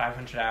is like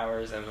 500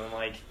 hours, and then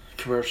like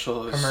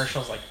Commercials.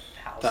 commercials like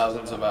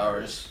Thousands of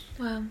hours.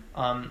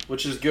 Wow.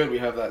 Which is good we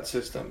have that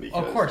system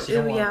because... Of course, you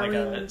don't want Yeah, like we-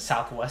 a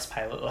Southwest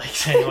pilot like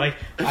saying like,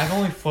 I've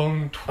only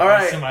flown twice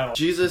Alright, in my life.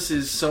 Jesus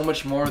is so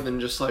much more than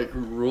just like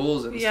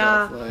rules and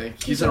Yeah. stuff. Like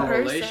He's he's a in a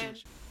person.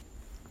 relationship.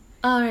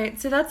 All right,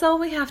 so that's all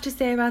we have to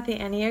say about the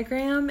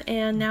Enneagram,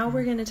 and now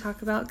we're going to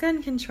talk about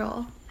gun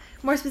control.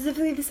 More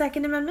specifically, the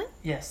Second Amendment.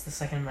 Yes, the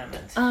Second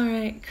Amendment. All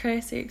right,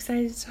 Chris, are you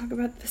excited to talk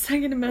about the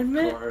Second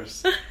Amendment? Of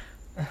course.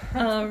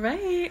 All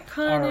right,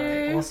 Connor.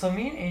 Alright, well, so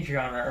me and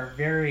Adriana are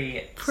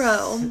very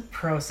pro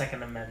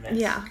Second Amendment.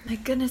 Yeah, my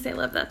goodness, I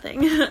love that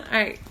thing. All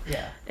right,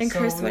 Yeah. And So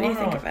Chris, we what do you wanna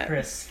think know of what it?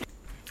 Chris.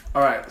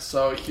 Alright,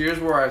 so here's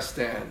where I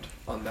stand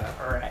on that.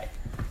 Alright.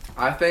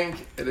 I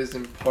think it is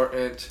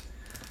important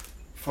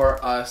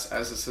for us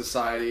as a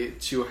society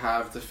to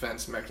have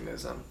defense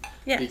mechanism.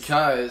 yes.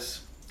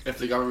 Because if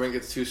the government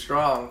gets too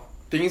strong,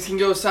 things can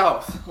go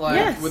south. Like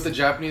Yes. with the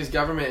Japanese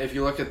government, if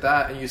you look at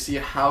that and you see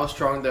how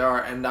strong they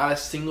are and not a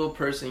single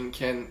person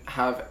can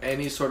have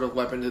any sort of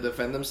weapon to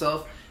defend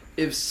themselves,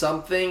 if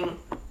something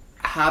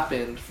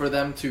happened for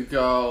them to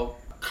go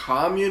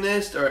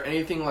communist or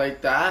anything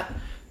like that,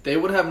 they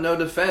would have no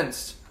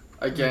defense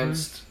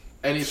against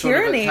any sort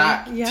of Tyranny.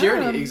 attack. Yeah.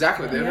 Tyranny,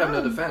 exactly. They would have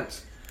no Yeah.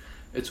 defense.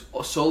 It's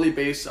solely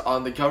based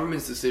on the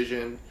government's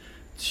decision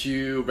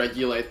to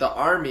regulate the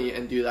army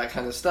and do that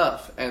kind of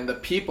stuff. And the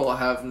people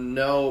have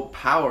no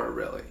power,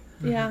 really.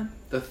 Yeah.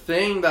 The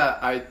thing that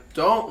I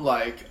don't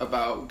like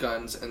about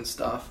guns and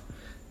stuff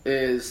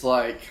is,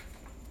 like,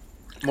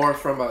 more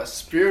from a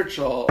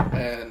spiritual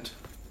and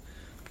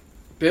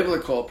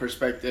biblical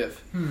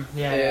perspective,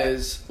 Yeah.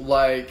 is,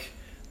 like,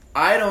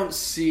 I don't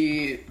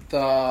see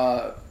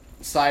the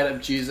side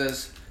of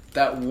Jesus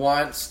that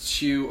wants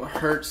to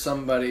hurt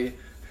somebody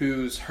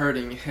who's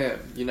hurting him,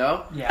 you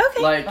know? Yeah.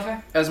 Okay. Like Okay.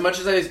 as much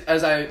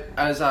as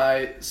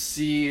I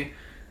see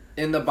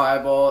in the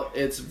Bible,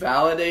 it's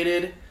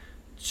validated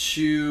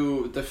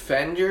to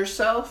defend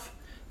yourself.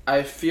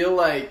 I feel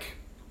like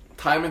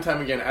time and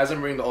time again, as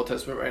I'm reading the Old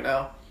Testament right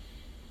now,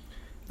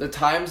 the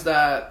times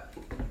that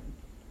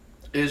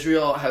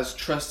Israel has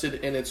trusted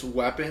in its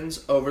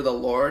weapons over the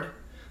Lord,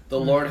 the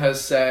Lord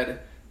has said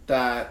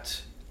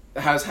that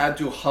has had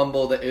to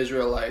humble the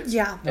Israelites.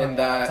 Yeah. No, and yeah,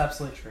 that's that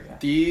absolutely true. Yeah.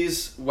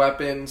 these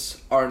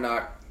weapons are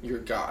not your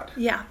God.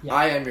 Yeah. Yeah.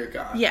 I am your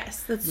God.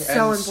 Yes, that's Yeah.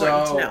 so And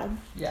important so- to know.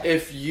 Yeah.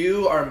 If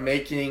you are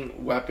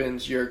making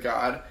weapons your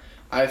God,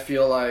 I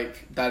feel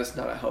like that is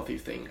not a healthy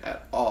thing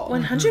at all.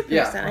 100%.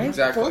 Yeah, I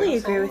exactly. fully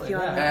agree with you Absolutely,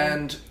 on yeah. that.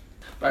 And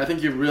but I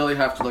think you really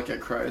have to look at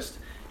Christ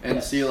and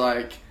Yes. see,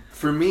 like,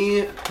 for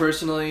me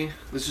personally,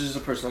 this is just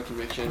a personal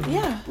conviction.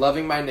 Yeah.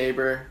 Loving my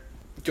neighbor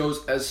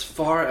goes as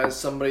far as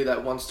somebody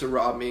that wants to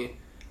rob me.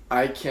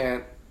 I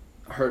can't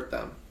hurt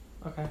them.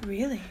 Okay.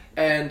 Really?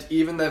 And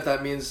even if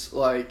that means,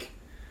 like,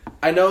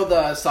 I know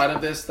the side of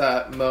this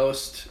that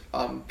most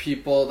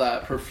people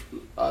that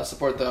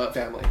support the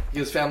family,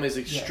 because family is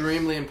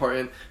extremely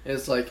important.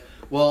 It's like,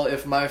 well,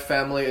 if my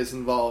family is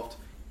involved,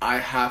 I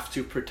have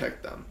to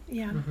protect them.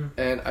 Yeah. Mm-hmm.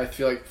 And I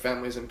feel like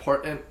family is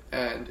important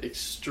and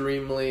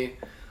extremely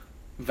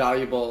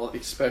valuable,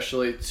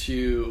 especially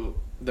to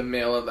the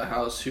male of the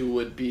house who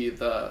would be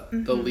the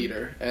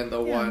leader and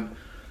the one,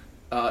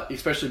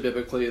 especially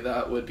biblically,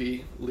 that would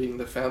be leading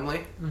the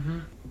family. Mm-hmm.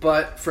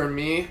 But for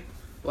me,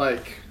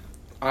 like,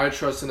 I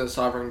trust in a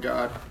sovereign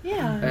God,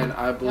 Yeah. and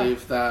I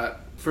believe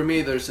that for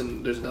me, there's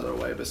another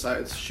way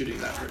besides shooting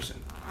that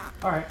person.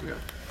 All right. Yeah.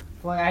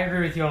 Well, I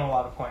agree with you on a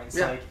lot of points.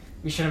 Yeah. Like,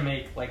 we shouldn't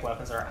make like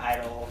weapons our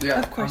idol. Yeah.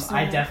 Of course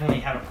I not. definitely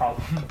have a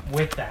problem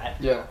with that.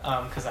 Yeah.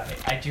 Because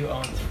I do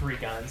own 3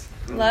 guns.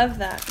 Love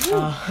that.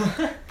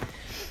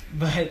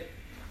 But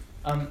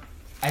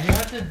I do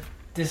have to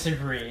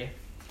disagree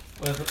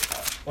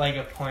with like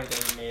a point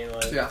that you made,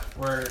 like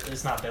where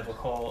it's not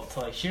biblical to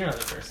like shoot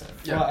another person.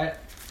 Yeah. Well,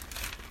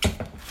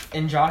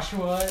 in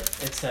Joshua,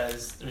 it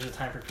says there's a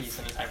time for peace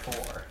and a time for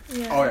war.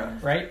 Yeah. Oh yeah.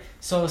 Right?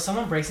 So if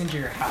someone breaks into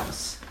your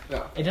house,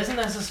 it doesn't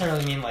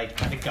necessarily mean like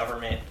the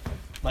government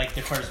like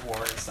declares war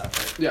and stuff.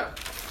 Right? Yeah.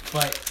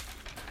 But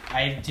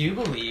I do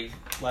believe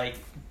like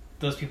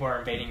those people are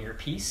invading your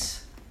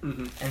peace,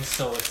 and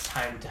so it's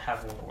time to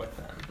have war with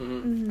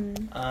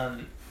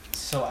them.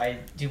 So I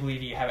do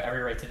believe you have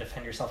every right to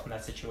defend yourself in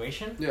that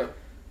situation. Yeah.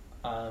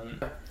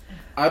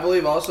 I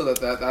believe also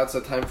that's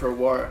a time for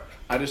war.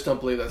 I just don't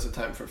believe that's a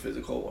time for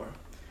physical war.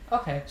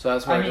 Okay. So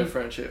that's why I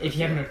differentiate. If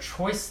you have no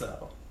choice,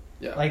 though,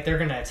 yeah, like they're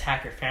gonna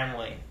attack your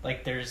family.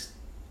 Like there's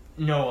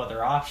no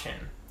other option.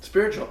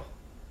 Spiritual.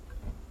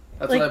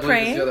 That's like what I believe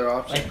praying? is the other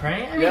option. Like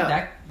praying. I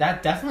mean,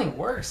 that definitely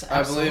works.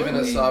 Absolutely. I believe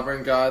in a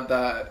sovereign God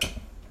that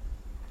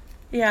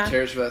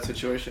cares for that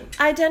situation.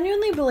 I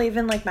genuinely believe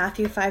in like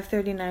Matthew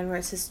 5:39 where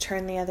it says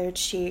turn the other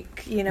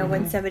cheek. You know,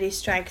 when somebody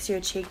strikes your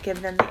cheek,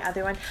 give them the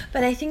other one.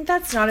 But I think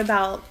that's not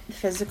about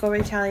physical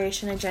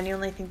retaliation. I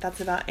genuinely think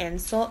that's about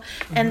insult.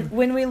 And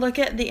when we look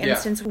at the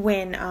instance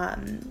when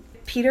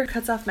Peter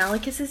cuts off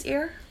Malchus's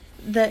ear,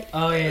 and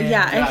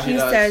he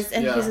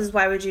says,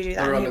 why would you do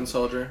that? The Roman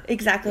soldier.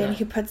 Exactly, and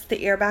he puts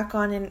the ear back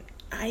on, and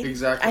I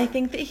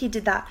think that he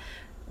did that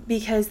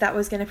because that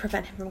was going to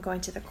prevent him from going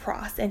to the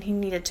cross, and he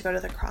needed to go to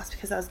the cross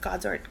because that was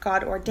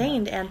God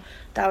ordained, and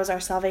that was our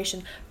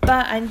salvation.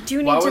 But I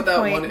do need to point to... Why would that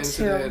one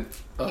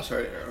incident... Oh,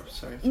 sorry.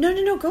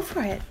 No, go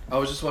for it. I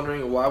was just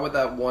wondering, why would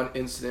that one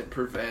incident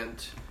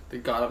prevent the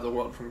God of the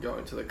world from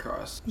going to the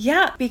cross?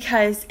 Yeah,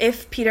 because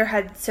if Peter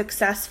had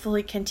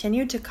successfully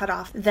continued to cut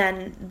off,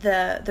 then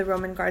the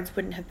Roman guards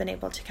wouldn't have been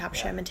able to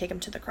capture him and take him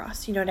to the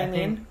cross. You know what I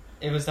mean?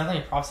 It was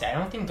definitely a prophecy. I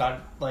don't think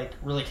God like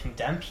really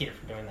condemned Peter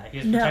for doing that. He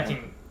was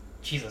protecting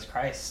Jesus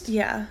Christ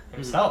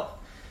himself.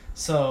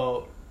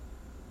 So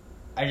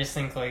I just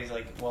think like he's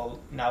like, well,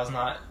 now is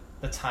not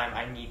the time.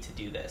 I need to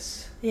do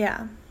this.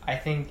 Yeah. I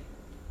think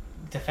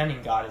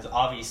defending God is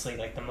obviously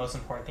like the most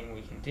important thing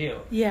we can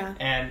do. Yeah.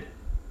 And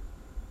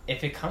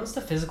if it comes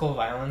to physical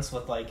violence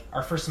with like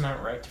our First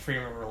Amendment right to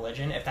freedom of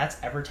religion, if that's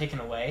ever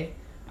taken away,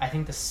 I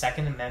think the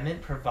Second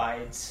Amendment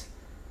provides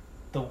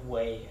the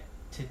way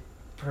to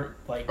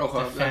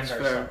defend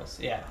ourselves.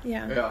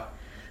 Yeah.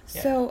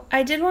 So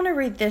I did want to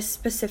read this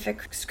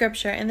specific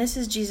scripture, and this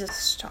is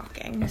Jesus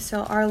talking.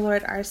 So our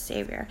Lord, our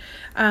Savior,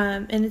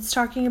 and it's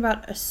talking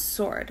about a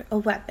sword, a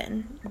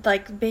weapon,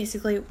 like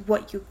basically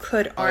what you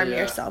could arm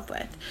yourself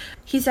with.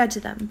 He said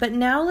to them, "But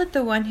now let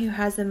the one who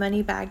has a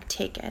money bag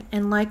take it,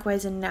 and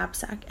likewise a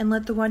knapsack, and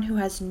let the one who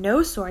has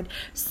no sword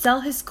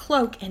sell his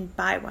cloak and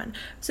buy one."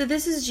 So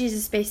this is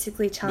Jesus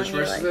basically telling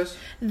you, like,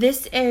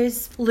 this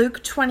is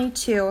Luke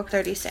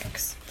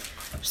 22:36.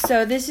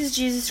 So this is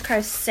Jesus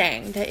Christ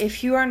saying that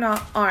if you are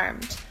not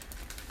armed,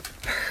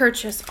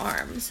 purchase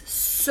arms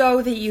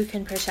so that you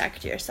can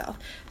protect yourself,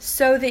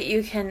 so that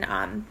you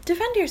can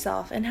defend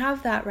yourself and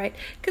have that right.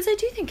 Because I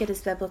do think it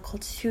is biblical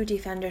to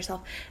defend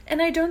yourself.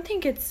 And I don't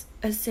think it's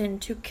a sin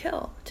to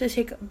kill, to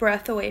take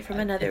breath away from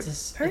another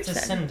person. It's a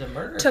sin to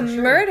murder. To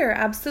murder,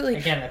 absolutely.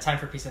 Again, a time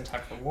for peace and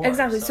time for war.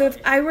 Exactly. So if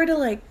I were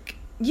to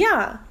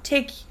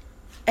take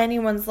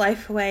anyone's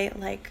life away,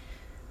 like,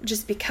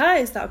 just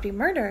because, that would be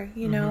murder,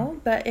 you know.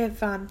 But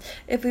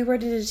if we were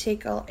to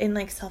take in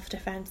like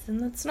self-defense, then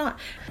that's not.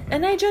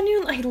 And I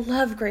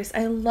love grace,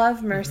 I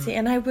love mercy,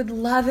 and I would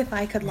love if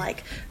I could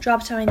like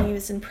drop to my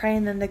knees and pray,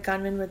 and then the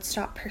gunman would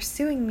stop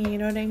pursuing me, you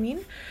know what I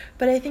mean?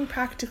 But I think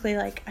practically,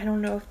 like, I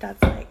don't know if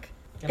that's like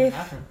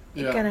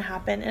gonna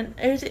happen, and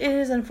it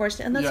is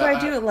unfortunate, and that's why I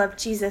do love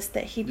Jesus,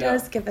 that he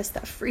does give us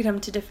that freedom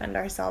to defend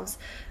ourselves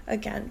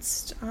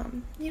against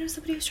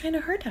somebody who's trying to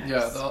hurt us.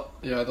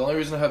 The only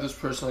reason I have this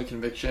personal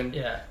conviction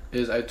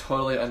is I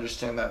totally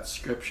understand that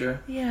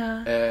scripture,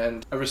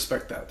 and I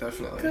respect that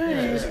definitely.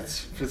 Good.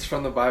 It's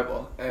from the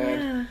Bible,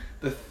 and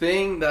the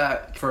thing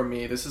that for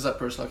me, this is a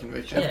personal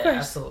conviction,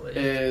 absolutely,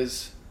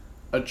 is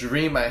a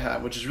dream I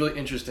have, which is really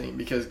interesting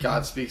because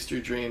God speaks through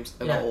dreams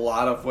in a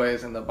lot of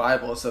ways in the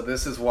Bible. So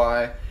this is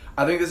why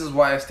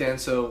I stand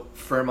so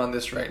firm on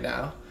this right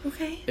now.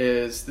 Okay.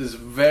 Is this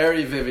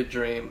very vivid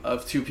dream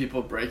of 2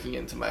 people breaking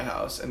into my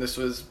house, and this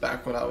was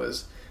back when I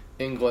was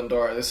in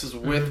Glendora. This is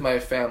with my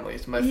family.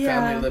 It's my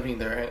family living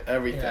there and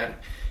everything.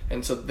 Yeah.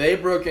 And so they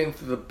broke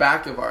into the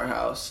back of our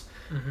house,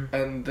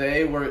 and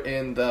they were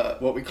in the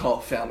what we call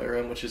family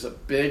room, which is a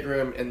big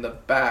room in the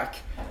back,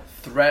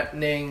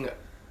 threatening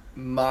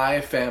my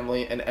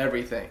family and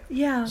everything.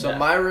 So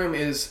my room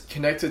is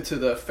connected to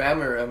the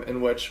family room,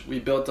 in which we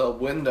built a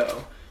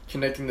window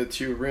connecting the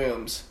 2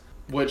 rooms,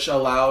 which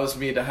allows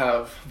me to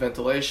have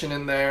ventilation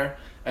in there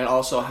and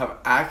also have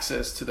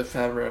access to the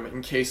family room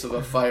in case of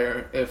a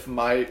fire if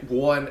my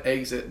one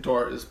exit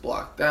door is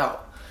blocked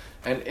out.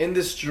 And in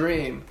this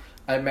dream,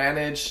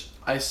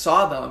 I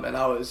saw them and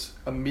I was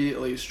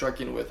immediately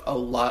stricken with a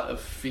lot of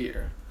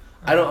fear.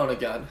 I don't own a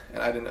gun,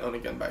 and I didn't own a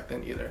gun back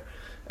then either.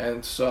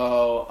 And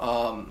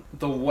so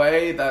the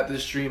way that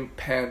this dream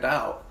panned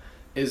out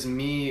is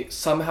me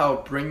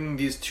somehow bringing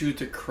these two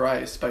to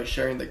Christ by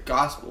sharing the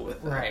gospel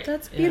with them. Right.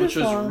 That's Yeah. Which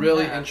beautiful. was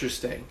really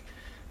interesting.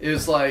 It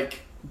was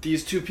like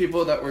these two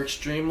people that were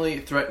extremely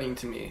threatening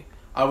to me.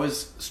 I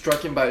was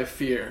stricken by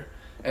fear.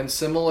 And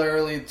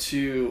similarly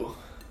to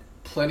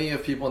plenty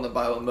of people in the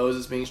Bible,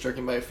 Moses being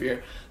stricken by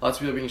fear, lots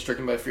of people being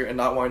stricken by fear and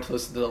not wanting to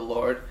listen to the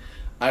Lord,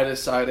 I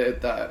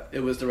decided that it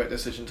was the right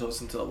decision to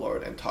listen to the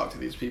Lord and talk to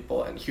these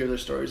people and hear their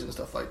stories and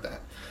stuff like that.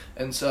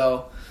 And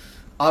so,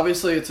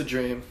 obviously it's a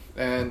dream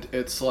and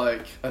it's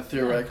like a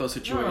theoretical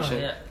situation.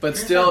 yeah. But Dreams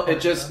still, are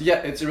it just,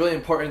 important, it's really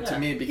important to Yeah.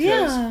 me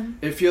because Yeah.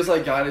 it feels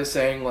like God is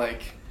saying,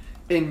 like,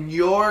 in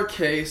your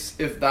case,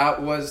 if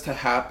that was to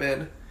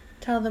happen,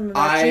 Tell them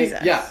about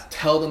Jesus.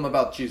 tell them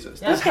about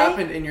Jesus. Yeah. This Okay.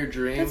 happened in your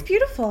dream. That's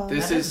beautiful.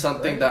 This That is is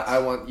something great. that I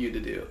want you to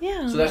do.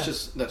 Yeah. So that's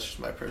just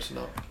my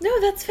personal. No,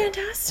 that's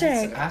fantastic.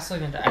 That's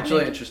absolutely fantastic. It's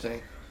really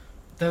interesting.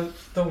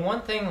 The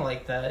one thing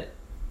like that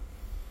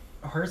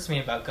hurts me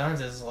about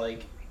guns is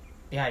like,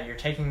 yeah, you're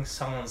taking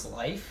someone's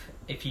life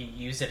if you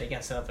use it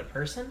against another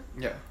person.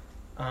 Yeah.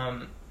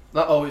 Um,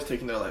 Not always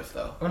taking their life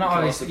though. well, not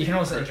obviously. You can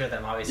also hurt. injure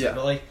them, obviously, Yeah.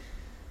 but like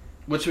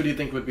Which would you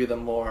think would be the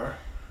more?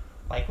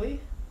 likely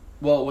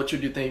Well, what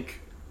should you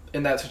think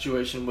in that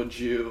situation? Would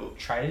you?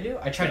 try to do.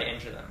 I try to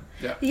injure them.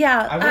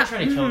 Yeah. I wouldn't try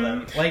to kill mhm.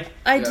 them. Like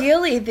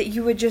Ideally, that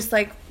you would just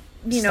like,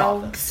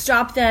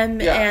 stop them,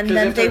 Yeah, and 'cause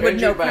then if they they're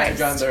would know injured by a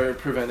gun, Christ. they're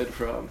prevented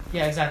from.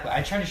 yeah, exactly.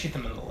 I try to shoot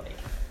them in the leg,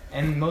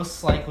 and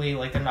most likely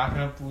like they're not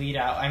going to bleed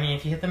out. I mean,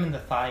 if you hit them in the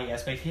thigh,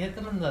 yes, but if you hit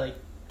them in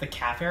the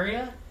calf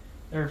area,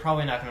 they're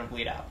probably not going to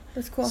bleed out.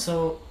 That's cool.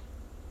 So,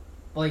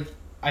 like,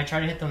 I try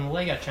to hit them in the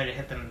leg. I try to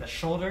hit them in the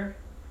shoulder.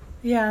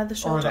 Yeah, the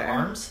shoulder. Or the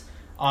arms,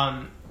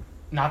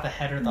 not the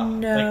head or the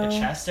No. like the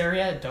chest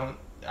area.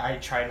 I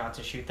try not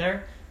to shoot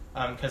there,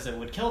 because it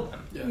would kill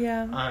them.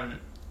 Yeah.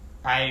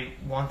 I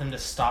want them to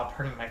stop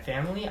hurting my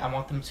family. I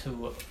want them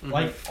to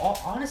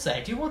honestly, I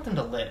do want them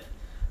to live,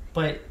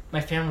 but my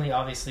family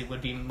obviously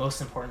would be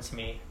most important to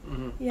me.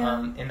 Mm-hmm.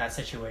 Yeah. In that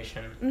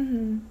situation.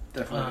 Mm-hmm.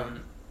 Definitely.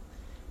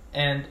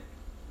 And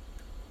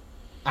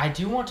I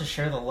do want to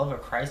share the love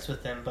of Christ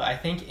with them, but I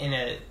think in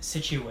a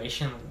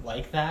situation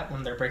like that,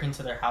 when they're breaking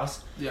into their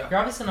house, Yeah. you're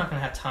obviously not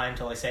going to have time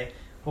to like say,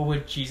 what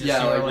would Jesus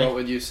Yeah. do? Or, Like, what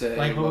would you say?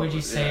 Like, what would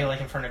you say,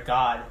 like, in front of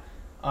God?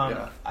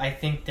 Yeah. I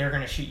think they're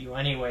going to shoot you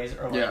anyways,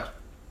 or, like, Yeah.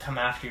 come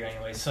after you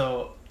anyway.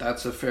 So,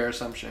 That's a fair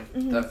assumption.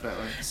 Mhm.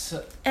 Definitely.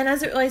 And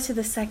as it relates to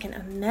the Second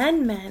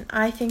Amendment,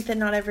 I think that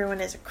not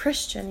everyone is a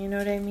Christian. You know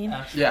what I mean?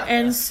 Yeah.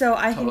 And so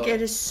I think Totally.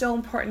 it is so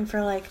important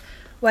for like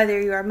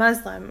whether you are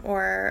Muslim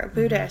or a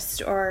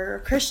Buddhist or a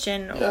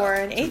Christian Yeah, or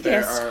an to bear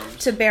atheist arms.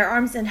 to bear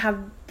arms and have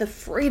the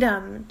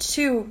freedom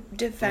to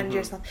defend Mhm.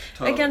 yourself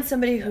Totally. against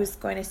somebody Yeah. who's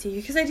going to see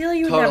you. Because ideally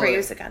you would never Totally.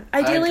 use a gun.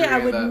 Ideally agree I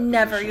with would that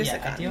never position. use yeah, a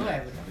gun. ideally, I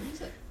would never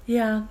use it.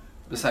 Yeah.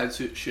 Besides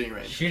shooting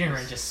range. Shooting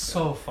range is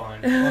so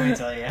fun, let me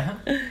tell you.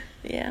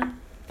 Yeah.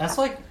 That's,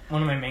 like,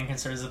 one of my main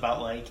concerns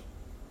about, like,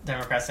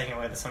 Democrats taking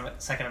away the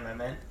Second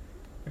Amendment,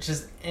 which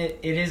is, it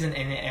is an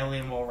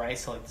inalienable right,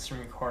 so, like, the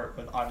Supreme Court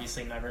would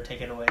obviously never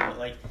take it away, but,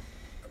 like,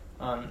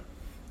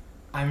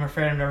 I'm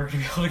afraid I'm never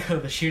going to be able to go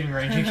to the shooting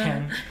range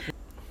again.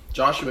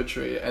 Joshua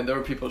Tree, and there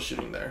were people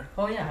shooting there.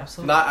 Oh, yeah,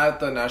 absolutely. Not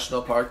at the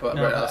national park, but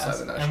No, right but outside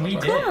the national and we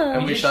park. did. Cool.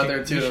 And we did shot shoot.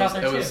 there too. We shot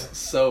there It was too.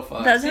 so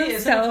fun. That See, sounds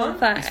isn't it so fun?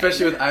 fun.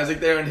 Especially with Isaac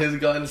there and his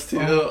guns too.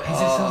 Oh, Isaac's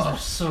guns are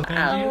so good, dude.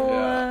 Ow.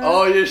 Yeah.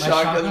 Oh, your My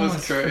shotgun was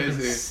freaking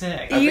crazy.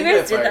 sick. I You think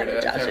guys did I fired that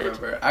it. to I can't Joshua.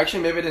 remember.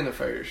 Actually, maybe I didn't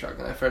fire your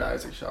shotgun. I fired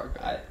Isaac's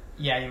shotgun.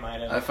 Yeah, you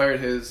might I have. fired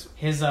his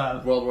His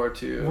World War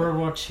II. World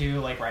War II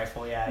like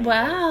rifle. Yeah. you did.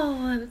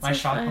 Wow. That's My so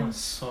shotgun fun. was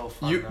so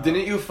fun. You though.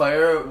 didn't you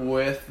fire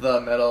with the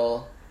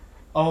metal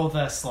Oh,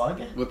 the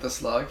slug. with the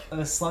slug?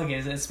 The slug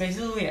it's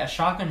basically a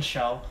shotgun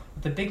shell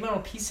with a big metal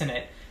piece in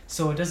it,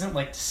 so it doesn't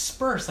like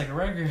disperse like a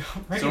regular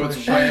So it's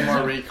way shotgun.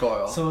 more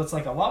recoil. So it's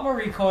like a lot more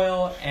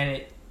recoil, and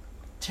it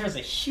tears a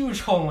huge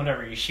hole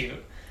whenever you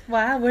shoot.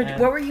 Wow. What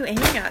were you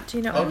aiming at? Do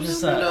you know? Oh,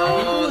 just, I think it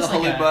no, was the like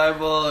Holy a-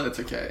 Bible. It's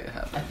okay. It I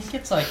happens. think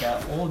it's like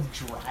an old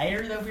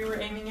dryer that we were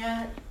aiming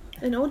at.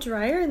 An old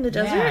dryer in the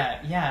desert?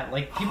 Yeah.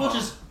 Like people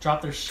just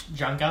drop their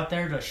junk out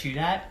there to shoot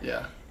at,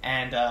 Yeah.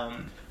 and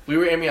We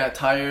were aiming at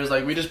tires.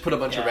 Like we just put a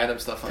bunch of Yeah. random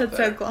stuff out That's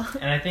there. so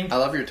cool. I think I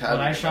love your tabs.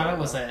 what I shot at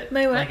was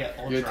My what? like an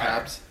old Your dryer.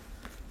 tabs.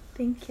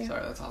 Thank you.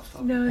 Sorry, that's off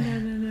topic. No.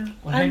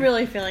 What I'm I-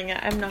 really feeling it.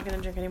 I'm not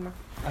gonna drink anymore.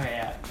 Oh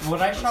yeah.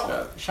 What I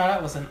good. shot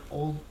at was an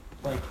old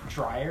like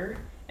dryer,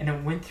 and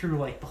it went through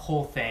like the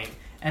whole thing.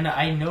 And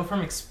I know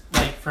from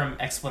from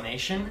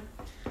explanation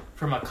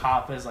from a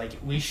cop is like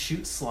we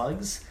shoot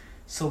slugs,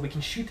 so we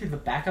can shoot through the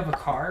back of a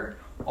car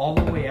all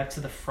the way up to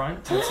the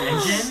front to its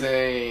engine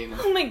Insane.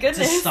 Oh my to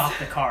goodness. stop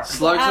the car.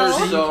 Slugs Wow.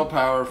 are so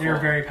powerful. They're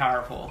very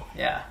powerful.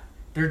 Yeah,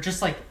 they're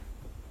just like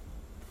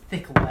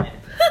thick lead.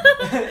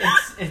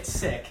 it's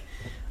sick.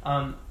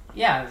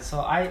 Yeah. So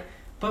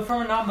But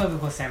from a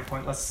non-biblical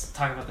standpoint, let's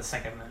talk about the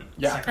Second Amendment.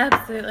 Yeah.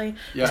 Absolutely.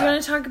 Yeah. Do you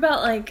want to talk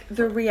about like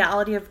the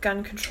reality of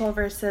gun control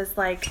versus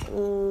like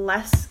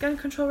less gun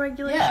control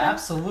regulation? Yeah,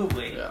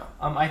 absolutely. Yeah.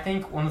 I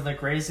think one of the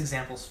greatest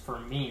examples for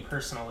me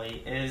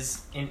personally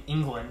is in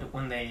England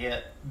when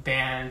they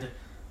banned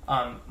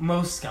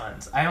most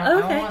guns. I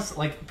don't want to,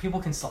 like, people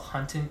can still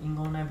hunt in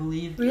England, I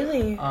believe.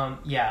 Really?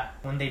 Yeah.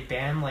 When they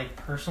banned like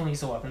personal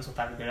use of weapons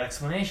without a good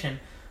explanation,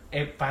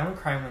 violent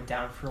crime went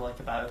down for like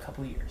about a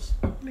couple of years.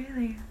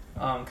 Really?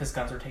 Because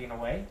guns were taken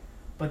away.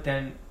 But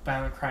then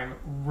violent crime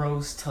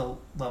rose to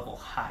level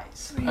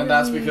highs. Really? And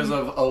that's because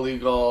of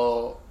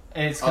illegal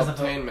It's because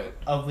obtainment.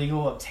 of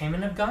illegal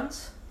obtainment of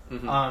guns.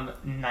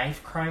 Mm-hmm.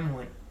 Knife crime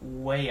went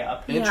way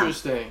up.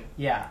 Interesting.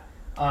 Yeah.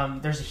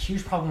 There's a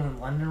huge problem in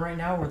London right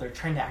now where they're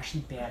trying to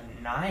actually ban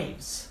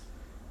knives,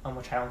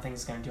 which I don't think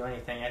is going to do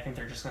anything. I think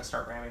they're just going to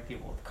start ramming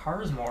people with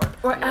cars more.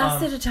 Or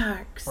acid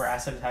attacks. Or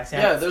acid attacks.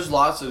 Yeah, there's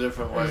lots of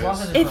different ways.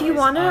 If you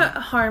want to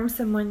harm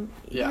someone,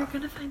 yeah. you're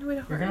going to find a way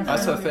to harm them.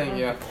 That's the thing,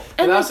 yeah.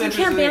 And that's like, the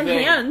you can't ban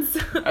interesting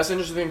thing. hands. That's the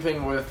interesting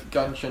thing with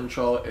gun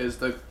control is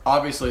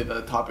obviously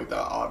the topic that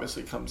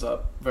obviously comes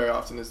up very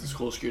often is the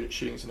school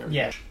shootings and everything.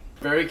 Yeah.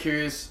 Very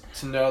curious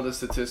to know the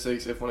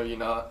statistics, if one of you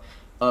not,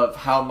 of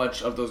how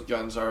much of those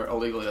guns are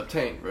illegally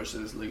obtained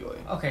versus legally.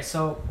 Okay,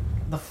 so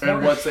the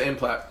And what's the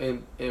impact?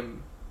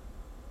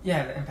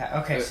 Yeah, the impact.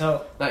 Okay,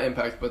 so not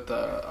impact, but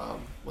the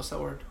what's that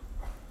word?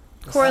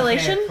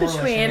 Correlation Okay,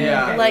 between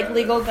Yeah.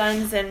 legal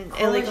guns and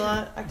illegal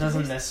activities.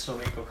 doesn't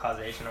necessarily equal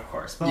causation, of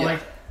course. But Yeah.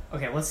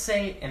 okay, let's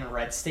say in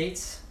red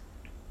states,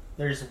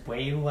 there's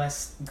way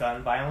less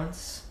gun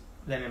violence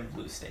than in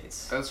blue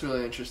states. That's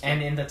really interesting.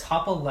 And in the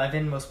top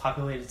 11 most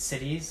populated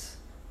cities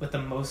with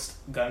the most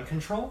gun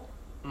control,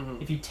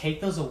 Mm-hmm. if you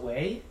take those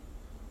away,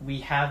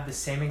 we have the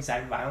same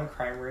exact violent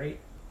crime rate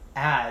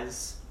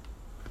as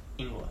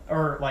England,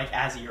 or like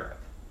as Europe.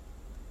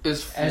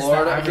 Is As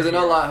Florida? the Because I know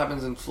a average- lot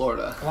happens in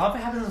Florida. A lot of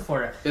it happens in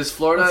Florida. Is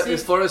Florida Let's see.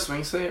 is Florida a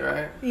swing state,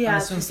 right? Yeah,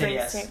 Swing it's a state, swing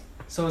yes. state.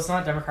 So it's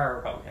not Democrat or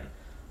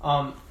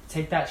Republican.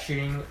 Take that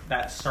shooting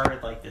that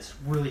started like this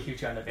really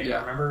huge gun debate. Yeah.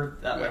 Remember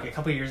that like Yeah. a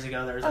couple years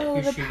ago there was a Oh,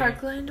 huge the shooting.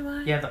 Parkland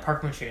one? Yeah, the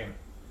Parkland shooting.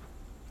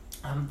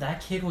 That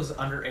kid was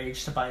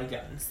underage to buy a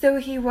gun. So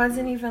he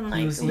wasn't even, like,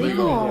 He was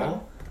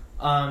legal.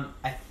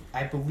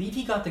 I believe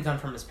he got the gun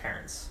from his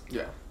parents.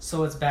 Yeah.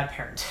 So it's bad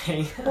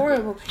parenting.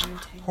 Horrible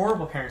parenting.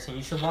 Horrible parenting.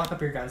 You should lock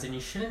up your guns, and you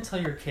shouldn't tell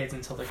your kids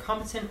until they're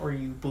competent, or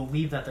you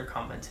believe that they're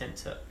competent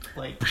to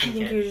I take think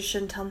it. you just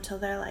shouldn't tell them till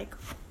they're, like,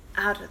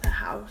 out of the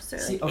house or,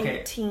 See, like, okay.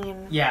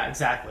 18. Yeah,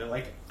 exactly.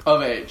 Like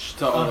Of age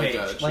to of only age.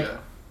 judge. Like Yeah.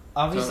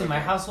 obviously, my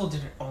Okay. household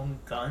didn't own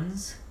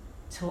guns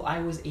till I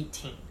was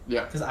 18.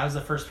 Yeah. Because I was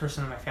the first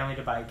person in my family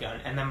to buy a gun,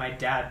 and then my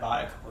dad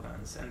bought a couple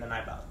guns, and then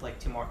I bought like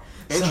 2 more.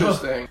 So-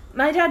 Interesting.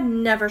 My dad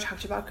never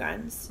talked about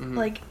guns. Mhm.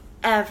 Like,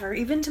 ever.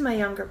 Even to my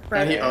younger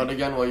brother. And he owned a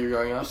gun while you were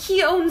growing up.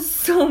 He owns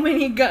so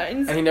many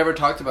guns. And he never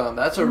talked about them.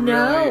 That's a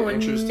no, really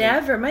interesting.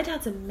 never. My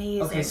dad's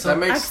amazing. Okay, so That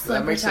makes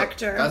excellent that makes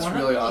protector. that's One of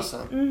really the-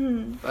 awesome.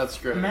 Mm-hmm. That's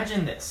great.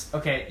 Imagine this.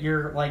 Okay,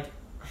 you're like,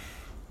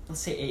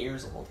 let's say 8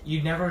 years old.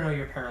 You never know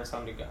your parents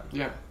owned a gun,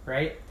 Yeah.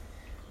 right?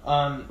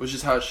 Which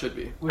is how it should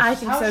be. Which I is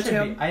think how so, it should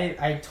too. be.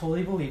 I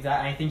totally believe that,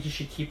 and I think you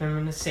should keep them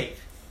in a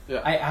safe. Yeah.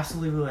 I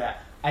absolutely believe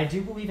that. I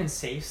do believe in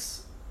safes.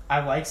 I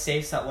like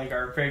safes that like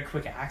are very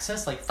quick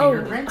access, like Oh,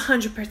 fingerprint,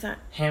 100%.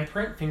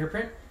 handprint,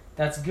 fingerprint.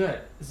 That's good.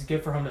 It's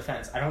good for home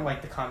defense. I don't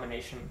like the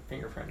combination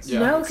fingerprints. Yeah.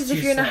 No, It's because if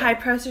too you're in a slow. high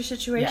pressure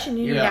situation,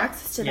 you need Yeah.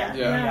 access to that.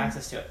 You Yeah. need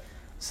access to it.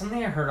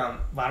 Something I heard on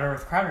Louder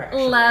with Crowder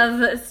actually.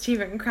 Love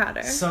Steven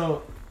Crowder.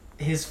 So,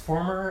 his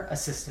former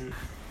assistant,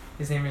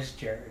 his name is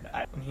Jared.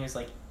 When he was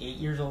like 8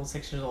 years old,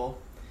 6 years old,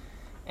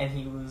 and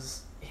he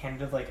was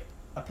handed like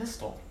a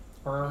pistol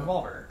or a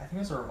revolver. I think it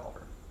was a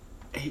revolver.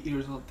 8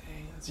 years old.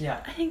 Dang. That's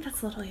Yeah. I think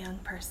that's a little young,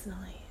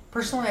 personally.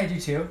 Personally, I do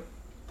too.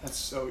 That's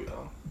so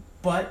young.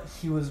 But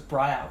he was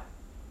brought out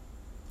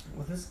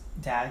with his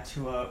dad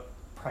to a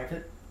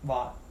private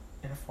lot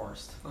in a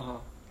forest, Uh-huh.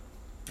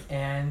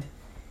 and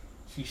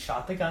he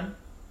shot the gun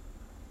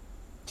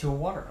to a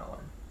watermelon.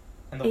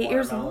 And the 8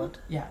 years watermelon- old?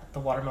 Yeah, the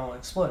watermelon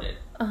exploded.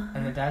 Uh-huh.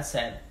 And the dad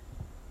said,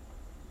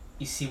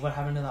 "You see what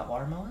happened to that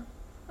watermelon?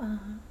 Uh-huh.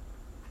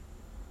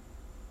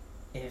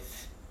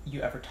 If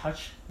you ever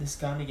touch this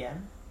gun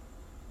again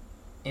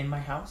in my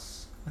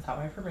house without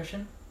my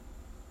permission,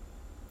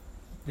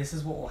 this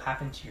is what will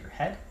happen to your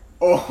head.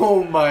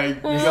 Oh my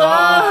god.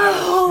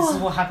 Wow. This is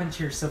what will happen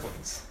to your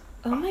siblings."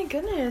 Oh my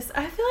goodness.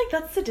 I feel like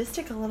that's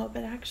sadistic a little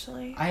bit,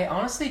 actually. I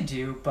honestly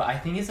do, but I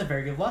think it's a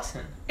very good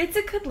lesson. It's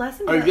a good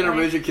lesson. Are you that gonna way.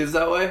 raise your kids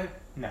that way?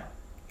 No.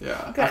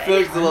 Yeah. Good. I feel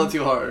like it's a little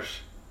too harsh.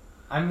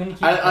 I'm gonna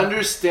keep I it-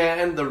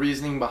 understand the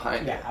reasoning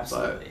behind Yeah, it.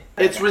 absolutely.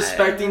 But it's Yeah.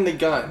 respecting the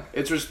gun.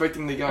 It's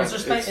respecting the gun.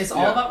 It's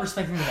all about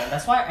respecting the gun.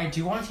 That's why I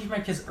do want to teach my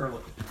kids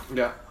early.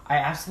 Yeah. I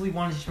absolutely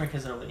want to teach my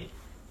kids early.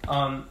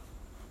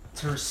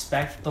 To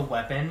respect the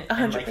weapon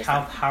and like 100%.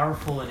 how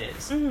powerful it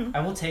is. Mhm. I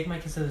will take my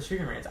kids to the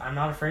shooting range. I'm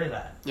not afraid of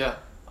that. Yeah.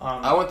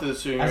 I went to the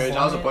shooting as range. I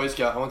long was a as- Boy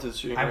Scout. I went to the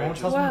shooting I won't range.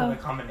 tell Wow. them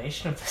the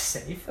combination of the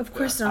safe. Of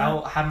course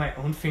I'll not. have my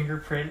own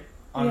fingerprint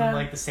on Yeah.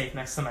 like the safe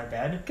next to my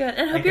bed. Good.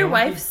 And I Like, hope your they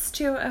won't be- wife's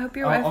too. I hope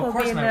your wife will Of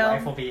course, be my able.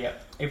 wife will be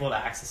able to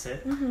access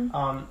it.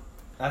 Mhm.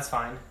 That's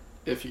fine.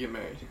 If you get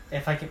married.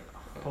 If I can,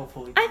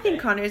 hopefully. I think today.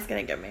 Connor's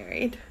gonna get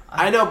married.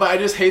 I know, but I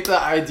just hate the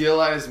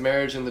idealized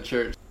marriage in the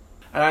church.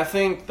 And I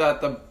think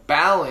that the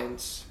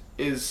balance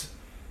is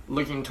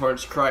looking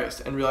towards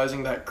Christ and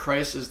realizing that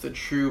Christ is the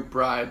true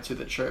bride to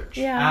the church.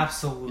 Yeah.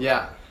 Absolutely.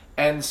 Yeah.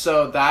 And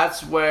so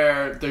that's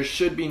where there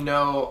should be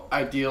no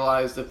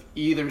idealized of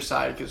either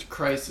side because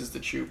Christ is the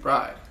true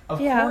bride. Of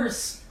Yeah.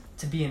 course,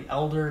 to be an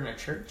elder in a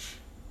church,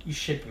 you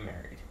should be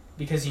married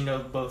because you know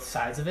both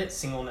sides of it,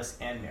 singleness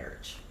and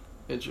marriage.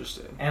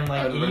 Interesting. And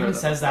like I've it never even heard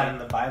says before. that in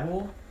the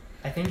Bible.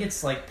 I think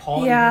it's like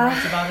Paul Yeah, even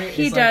writes about it.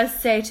 he It's does like,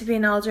 say to be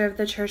an elder of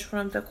the church,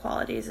 one of the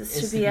qualities is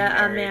to be a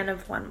married. man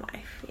of one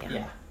wife. Yeah.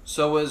 Yeah.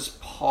 So was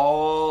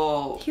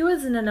Paul... He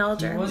wasn't an He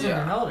elder. wasn't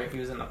Yeah. an elder, he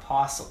was an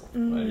apostle. But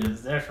it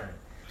is different.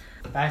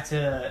 Back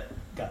to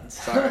guns.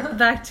 Sorry.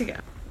 Back to go.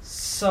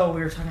 So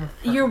we were talking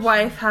about Your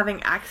wife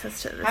having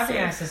access to this. having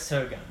safe. access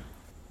to a gun.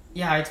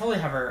 Yeah, I totally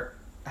have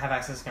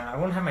access to a gun. I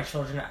wouldn't have my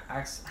children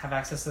have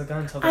access to the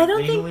gun until they're I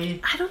don't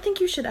legally. think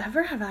you should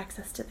ever have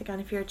access to the gun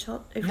if you're a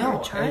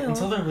you're a child.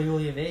 Until they're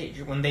legally of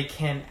age, when they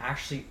can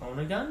actually own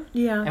a gun.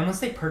 Yeah. And once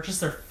they purchase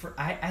their,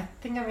 I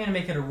think I'm gonna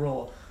make it a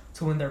rule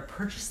to when they're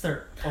purchase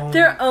their own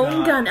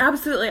gun.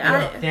 Absolutely.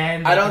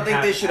 then I they don't can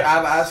think they should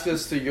have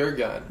access to your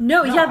gun.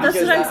 No, No, yeah, that's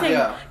because what I'm that- saying.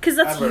 yeah, Because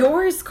that's ever.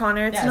 yours,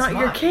 Connor. It's Yeah, it's not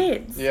your mine.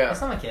 kids. Yeah. It's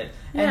not my kid.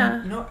 Yeah.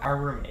 And you know, our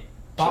roommate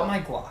bought my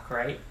Glock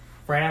right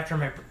after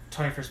my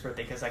 21st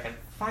birthday because I can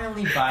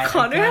finally buy.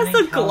 Connor a gun has a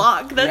in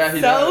Glock. That's Yeah, he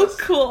so does.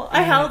 cool.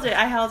 I held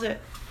it.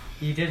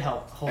 You did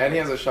hold And he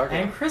it. has a shotgun.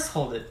 And Chris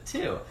hold it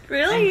too.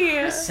 Really? And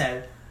Chris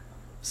said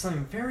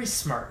something very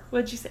smart,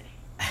 What'd you say?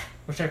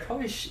 which I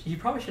probably he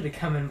probably should have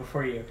come in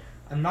before you.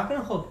 I'm not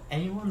gonna hold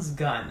anyone's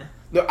gun.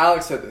 No,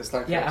 Alex said this, not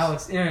Chris. Yeah,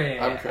 Alex. Yeah.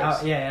 I'm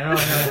Chris. Yeah,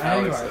 I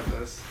know you Alex are. said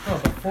this. No,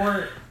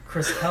 before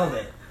Chris held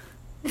it.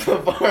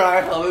 Before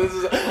I held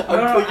it, I'm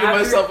No, clicking after-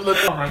 myself in the...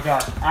 Oh my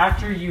god!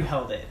 After you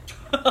held it,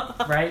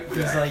 right? He's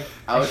Yeah. like,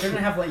 I Alex- shouldn't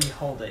have let you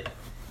hold it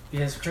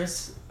because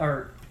Chris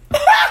or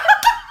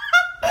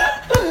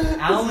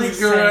Alex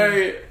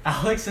great.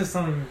 Alex says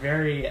something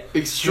very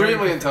Extremely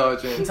very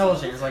intelligent.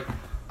 intelligent. It's like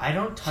I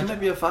don't touch might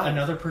be a 5.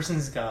 another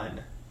person's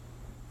gun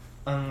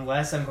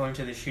unless I'm going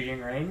to the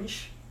shooting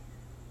range.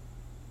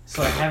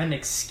 So I have an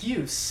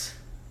excuse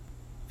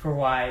for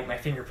why my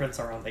fingerprints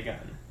are on the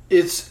gun.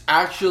 It's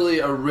actually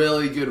a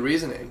really good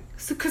reasoning.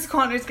 So, because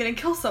Connor's gonna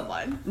kill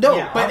someone. No,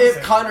 Yeah, but obviously.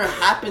 if Connor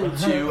happened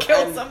to...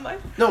 Kill and- someone.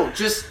 No,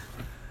 just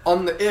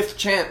on the if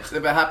chance,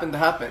 if it happened to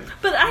happen.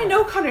 But I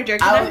know Connor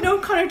Durkin. Alex- I've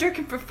known Connor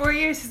Durkin for 4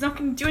 years. He's not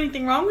gonna do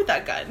anything wrong with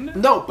that gun.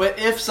 No, but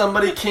if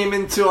somebody came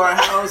into our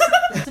house...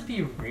 Just to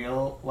be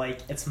real, like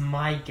it's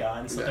my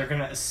gun, so Yeah. they're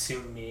gonna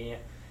assume me.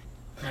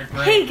 My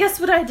brain- Hey, guess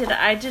what I did?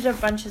 I did a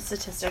bunch of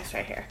statistics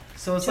right here.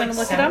 So it's Do you like wanna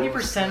look it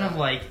up? 70% of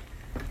like.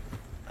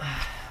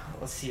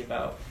 Let's see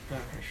about gun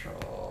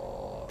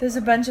control. There's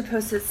a bunch of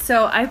post-its.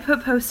 So I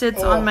put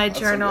post-its on my that's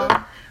so journal. good.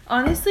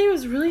 Honestly, it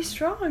was really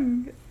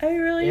strong. I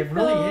really It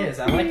really felt is.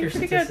 I like your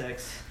pretty good.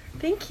 statistics.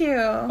 Thank you.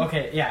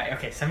 Okay, yeah,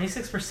 okay.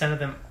 76% of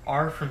them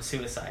are from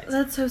suicides.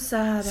 That's so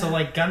sad. So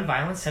like gun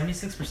violence,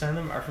 76% of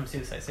them are from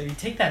suicide. So you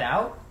take that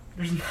out,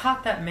 there's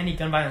not that many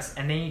gun violence,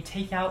 and then you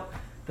take out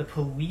the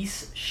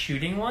police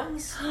shooting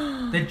ones,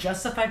 the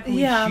justified police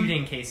Yeah.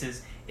 shooting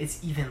cases,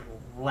 it's even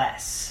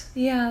less.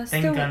 Yeah,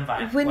 Than so gun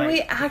violence, when we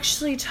like-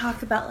 actually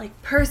talk about like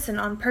person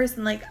on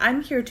person, like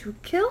I'm here to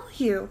kill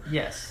you,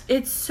 Yes.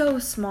 it's so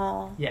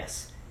small.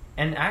 Yes.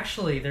 And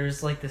actually,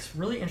 there's like this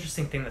really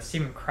interesting thing that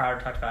Steven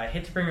Crowder talked about. I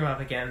hate to bring him up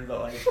again,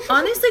 but like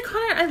Honestly,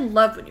 Connor, I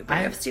love when you bring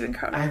I- up Steven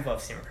Crowder. I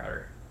love Steven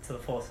Crowder to the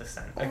fullest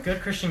extent. A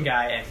good Christian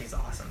guy, and he's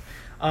awesome.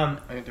 I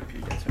need to pee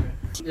again, sorry.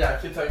 Yeah,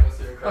 keep talking about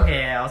Steven Crowder. Okay,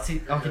 yeah, I'll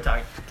keep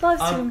talking.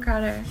 love Um, Steven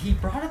Crowder. He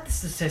brought up the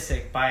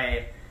statistic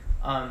by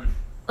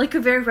Like a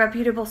very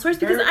reputable source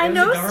because it I was a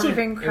know government-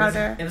 Steven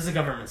Crowder. It was a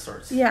government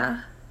source.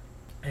 Yeah.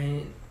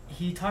 And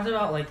he talked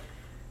about like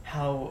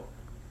how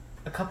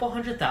a couple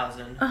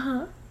 100,000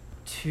 Uh-huh.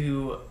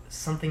 to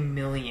something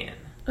million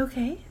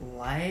Okay.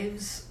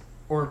 lives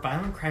or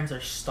violent crimes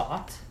are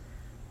stopped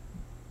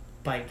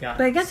by guns.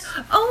 But I guess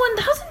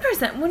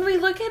 1000%. When we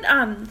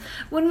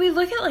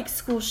look at like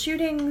school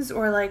shootings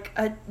or like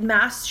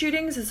mass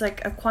shootings is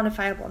like a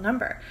quantifiable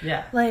number.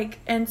 Yeah. Like,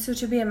 and so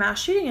to be a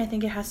mass shooting, I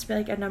think it has to be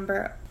like a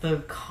number. The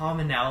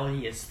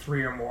commonality is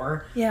 3 or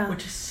more. Yeah.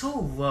 Which is so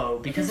low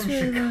because It in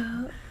is really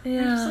Chicago, low.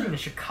 Yeah. in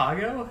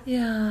Chicago,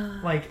 Yeah.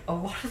 like a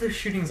lot of those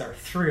shootings are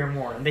 3 or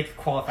more, and they could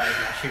qualify as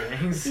mass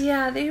shootings.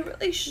 Yeah, they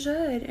really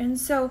should. And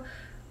so,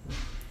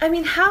 I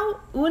mean,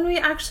 when we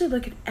actually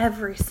look at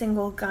every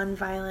single gun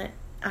violent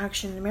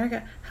action in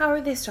America, how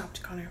are they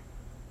stopped, Connor?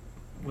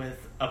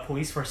 With a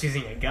police force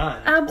using a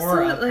gun,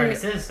 Absolutely. or a private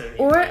citizen,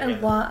 Or using a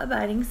gun.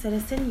 law-abiding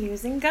citizen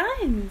using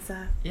guns.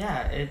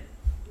 Yeah, it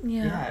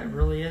Yeah.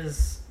 really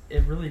is.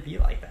 It really be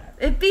like that.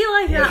 It'd be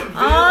like Yeah, that it'd be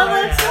all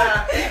like the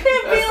that. time. It'd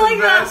be That's like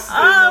the that best thing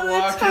all to the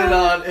walk in time.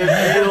 on. It'd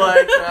be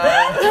like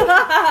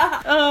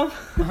that.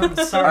 I'm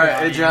All sorry. right,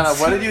 audience. Adriana,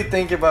 what did you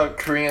think about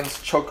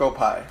Korean's choco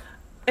pie?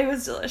 It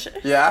was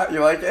delicious. Yeah, you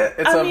like it?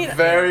 It's I a mean,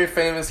 very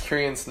famous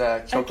Korean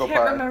snack, I choco can't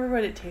pie. remember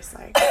what it tastes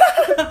like.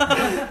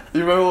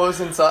 You remember what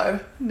was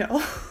inside?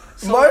 No.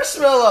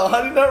 Marshmallow.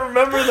 How do you not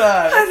remember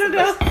that? I don't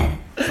know.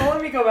 So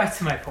let me go back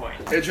to my point.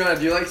 Adriana,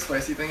 do you like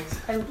spicy things?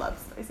 I love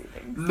spicy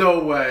things.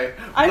 No way.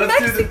 I'm Let's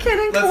do Mexican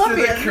and Let's do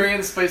the Colombian.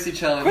 Korean spicy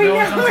challenge. Right No,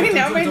 now, don't- right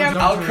now, right now.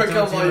 I'll cook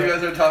them while you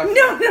guys are talking.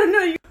 No.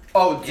 You...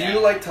 Oh, do you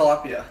like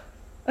tilapia?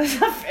 Is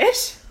that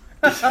fish?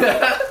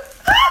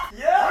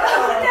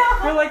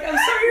 Yeah. You're like, I'm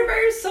sorry you're by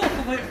yourself.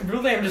 I'm like,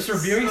 really, I'm just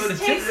reviewing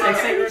statistics.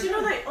 Did you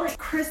know that like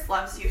Chris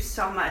loves you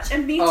so much,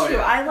 and me Oh, too.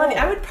 yeah. I love you.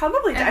 I would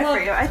probably die for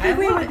you. I think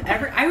we would.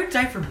 I would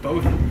die for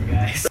both of you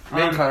guys.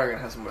 Me and Connor are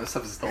gonna have some of this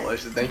stuff. Is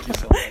delicious. Thank you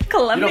so much.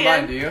 Colombian. You don't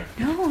mind, do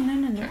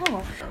you?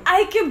 No.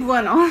 Ay, qué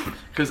bueno.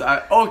 Because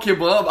okay,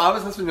 well,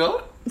 hablas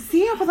español?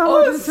 Sí, Oh,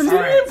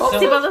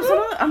 sí, alright,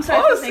 so- I'm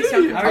sorry. Oh, this makes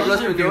sí. you- I was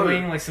just Hablas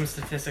reviewing español. like some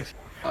statistics.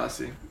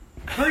 See.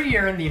 Per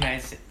year in the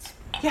United States,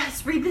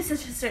 Yes, read the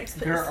statistics,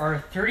 please. there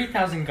are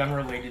 30,000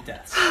 gun-related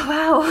deaths.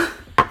 Wow,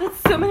 that's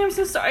so many. I'm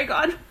so sorry,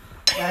 God.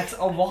 That's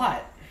a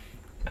lot.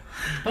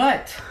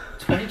 But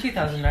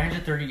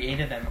 22,938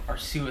 of them are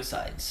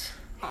suicides.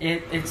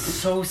 It's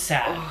so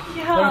sad.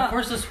 Yeah. But of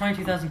course, those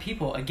 22,000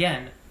 people,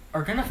 again,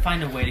 are gonna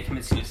find a way to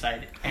commit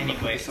suicide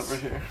anyways. It's over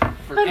here.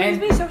 That And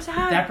makes me so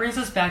sad. That brings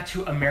us back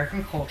to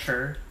American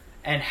culture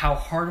and how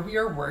hard we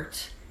are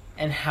worked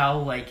and how,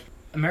 like,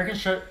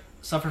 Americans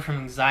suffer from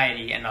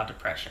anxiety and not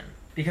depression.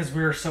 Because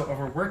we're so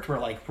overworked,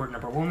 we're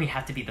number one, we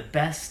have to be the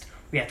best,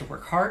 we have to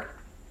work hard,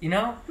 you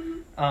know?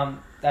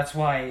 That's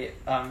why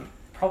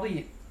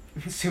probably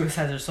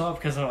suicides are so up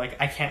because they're like,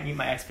 I can't meet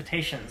my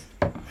expectations.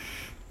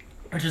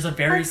 Which is a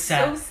very That's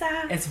sad. so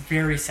sad. It's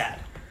very sad.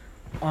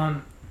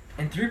 And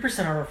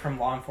 3% are from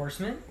law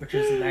enforcement, which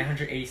is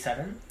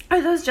 987.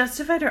 Are those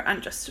justified or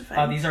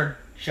unjustified? These are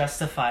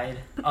justified.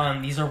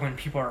 These are when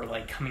people are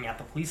like coming at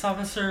the police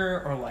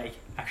officer or like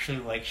actually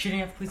like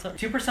shooting at the police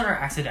officer. 2% are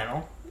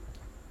accidental,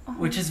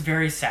 which is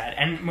very sad.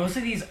 And most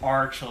of these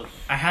are children.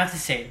 I have to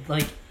say,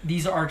 like,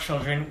 these are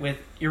children with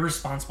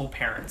irresponsible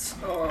parents.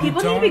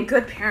 People need to be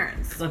good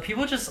parents. Like,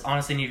 people just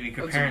honestly need to be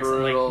good That's parents. And,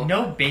 brutal. like,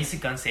 no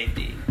basic gun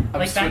safety. I'm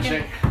like back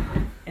switching.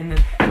 in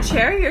the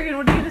Chair,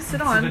 what are you gonna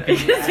sit on? the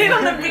You're gonna sit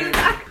on the big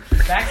back.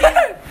 back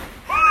in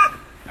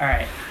all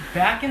right,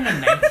 back in the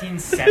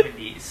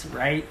 1970s,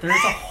 right? There's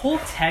a whole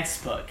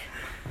textbook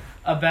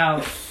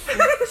about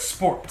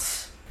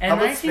sports. And How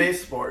about 19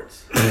 space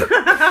sports?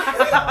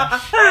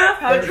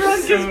 How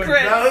drunk so is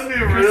Chris? That would be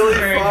Chris really is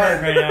very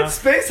drunk right now. fun.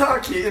 Space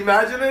hockey.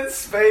 Imagine it.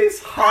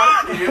 Space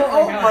hockey.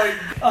 Oh my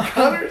God.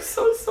 Connor's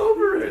so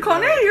sober right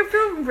Connor, now. you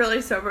feel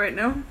really sober right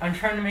now. I'm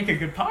trying to make a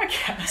good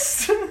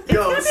podcast.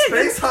 Yo,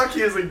 space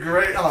hockey is a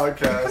great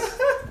podcast.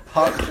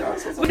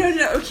 Podcast?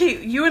 No.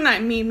 Okay, you and I,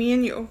 me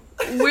and you.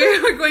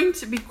 We're going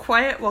to be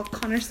quiet while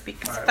Connor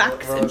speaks Alright,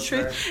 facts we're and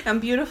listening. truth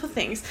and beautiful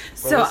things.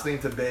 We're So, listening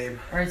to Babe.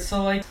 Alright,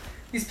 so like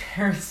these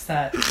parents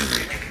that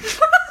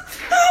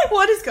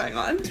what is going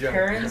on?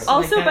 parents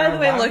Also, like, by that the are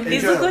way, allowed look, to-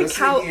 these Jenna, look like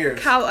listening ears.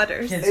 cow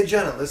udders. Kids- Hey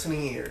Jenna,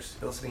 listening ears.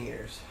 Listening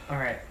ears.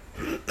 Alright.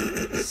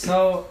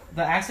 So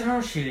the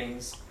accidental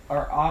shootings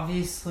are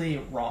obviously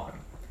wrong.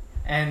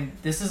 And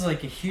this is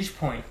like a huge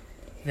point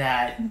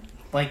that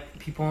like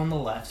people on the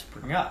left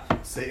bring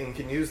up. Satan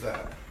can use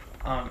that.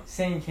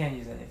 Saying you can't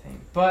use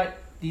anything. But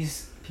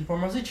these people are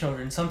mostly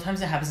children.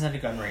 Sometimes it happens at a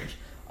gun range.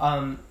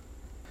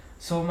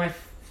 So my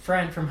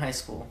friend from high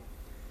school,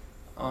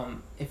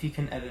 if you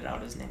can edit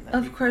out his name,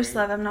 that'd be Of course,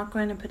 great. love. I'm not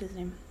going to put his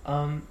name.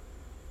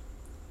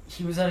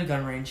 He was at a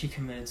gun range. He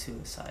committed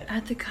suicide.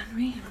 At the gun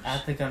range.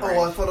 At the gun Oh,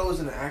 I range. thought it was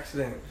an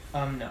accident.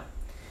 No.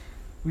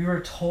 We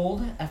were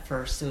told at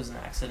first it was an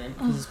accident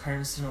because his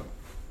parents didn't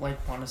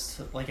want us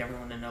to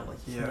everyone to know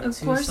he Yeah. committed Of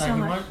course suicide.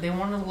 not. They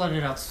wanted to let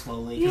it out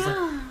slowly. 'Cause,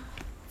 Yeah.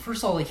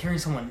 first of all, hearing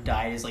someone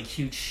died is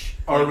huge.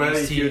 Already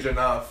you see- huge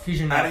enough.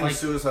 Huge enough. Adding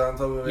suicide on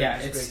top of it yeah,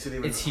 just it's- makes it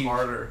even it's huge.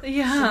 harder. So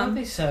Yeah. what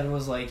they said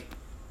was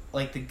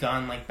the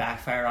gun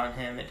backfired on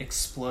him. It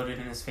exploded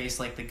in his face.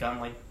 The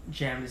gun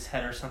jammed his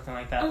head or something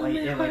like that. Oh, my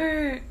It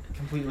heart.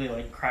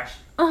 completely crashed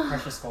Oh.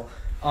 his skull.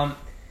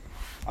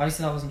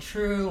 Obviously that wasn't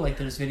true.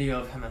 There's video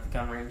of him at the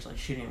gun range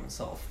shooting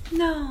himself.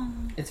 No.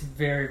 It's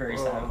very, very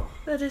sad. Oh.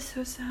 That is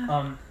so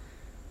sad.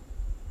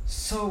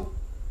 So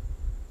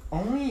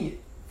only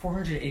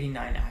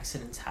 489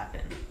 accidents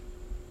happen.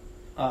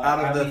 Out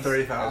at of the least,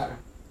 30,000.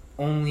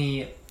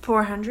 only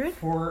 400?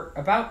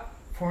 about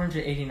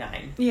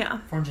 489, Yeah.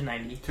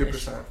 490.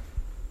 2%.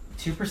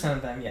 2%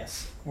 of them,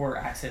 yes, were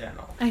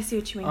accidental. I see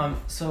what you mean.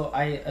 So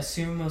I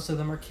assume most of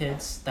them are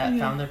kids that Yeah.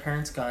 found their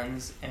parents'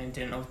 guns and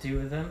didn't know what to do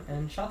with them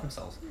and shot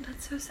themselves.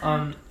 That's so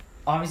sad.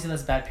 Obviously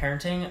that's bad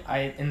parenting.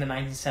 In the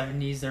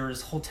 1970s there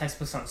was whole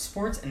textbooks on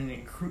sports and it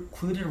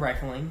included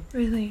rifling.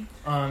 Really?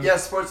 Yeah,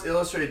 Sports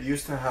Illustrated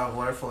used to have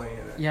rifling in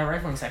it. Yeah,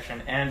 rifling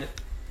section, and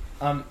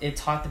it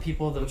taught the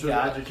people Which was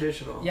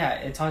educational. Yeah,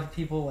 it taught the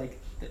people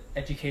the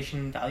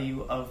education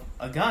value of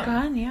a gun.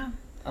 Gun, yeah.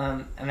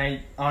 And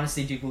I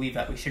honestly do believe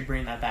that we should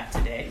bring that back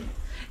today.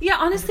 Yeah,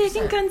 honestly, I 100%.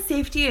 think gun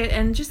safety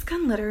and just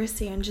gun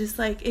literacy and just,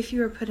 like, if you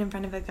were put in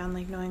front of a gun,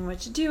 like, knowing what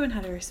to do and how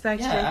to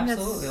respect it, I think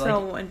absolutely. that's so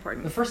Like,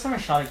 important. The first time I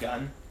shot a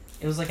gun,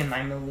 it was like a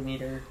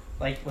 9mm,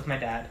 like, with my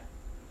dad.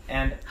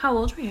 And How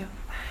old were you?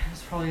 I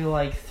was probably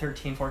like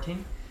 13,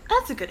 14.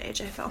 That's a good age,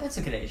 I feel. That's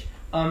a good age.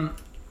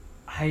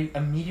 I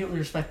immediately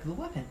respected the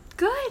weapon.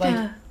 Good.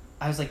 Like,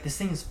 I was like, this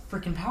thing is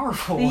freaking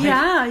powerful. Like,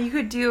 yeah, you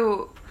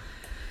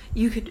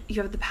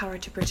have the power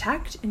to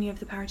protect and you have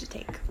the power to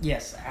take.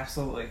 Yes,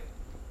 absolutely.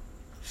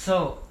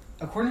 So,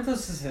 according to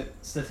those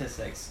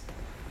statistics,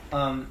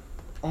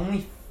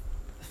 only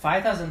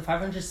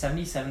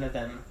 5,577 of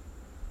them,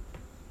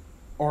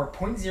 or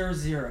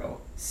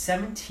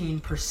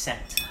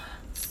 0.0017%,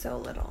 So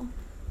little.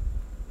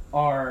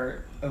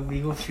 are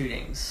illegal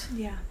shootings,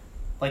 Yeah.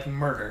 like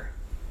murder,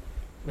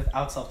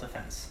 without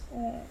self-defense.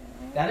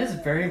 That is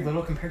very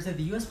little compared to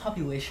the U.S.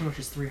 population, which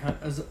is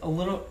a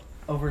little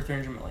over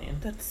 300 million.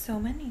 That's so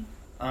many.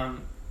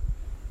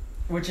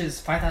 Which is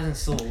 5,000 is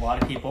still a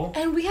lot of people.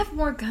 And we have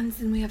more guns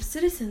than we have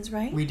citizens,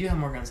 right? We do have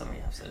more guns than we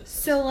have citizens.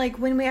 So, like,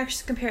 when we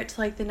actually compare it to,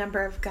 like, the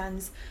number of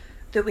guns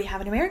that we have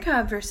in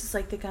America versus,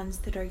 like, the guns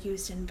that are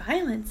used in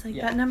violence, like,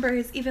 that number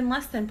is even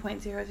less than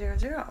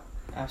 0.000.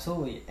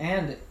 Absolutely.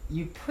 And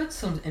you put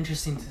some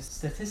interesting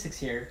statistics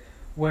here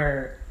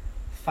where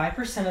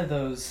 5% of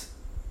those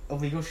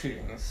illegal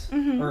shootings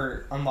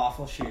or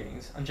unlawful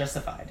shootings,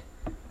 unjustified,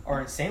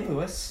 are in St.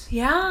 Louis,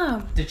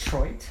 Yeah.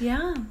 Detroit,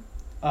 Yeah.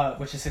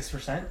 which is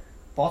 6%,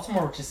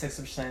 Baltimore, which is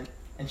 6%,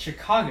 and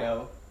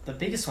Chicago, the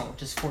biggest one,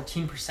 which is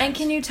 14%. And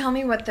can you tell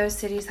me what those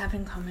cities have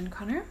in common,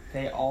 Connor?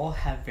 They all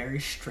have very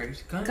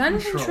strict gun Gun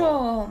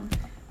control.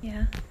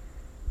 Yeah.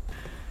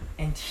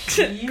 And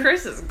he...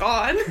 Chris is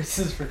gone. Chris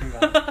is freaking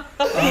gone.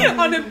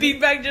 On a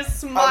beanbag, just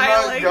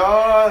smiling. I'm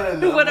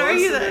not gone. What I'm are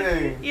you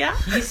listening. then? Yeah.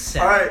 He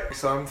said... Alright,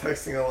 so I'm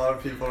texting a lot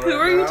of people right now. Who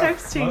are you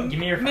texting? Well, give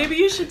me your phone. Maybe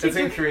you should take It's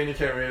in your... Korean, you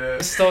can't read I'm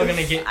it. still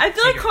gonna get... I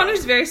feel take like your Connor's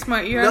phone. very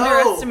smart. You're No.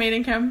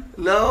 underestimating him.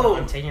 No!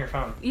 I'm taking your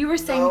phone. You were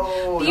saying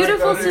No,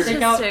 beautiful that's better.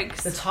 Take out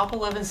statistics. the top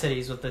 11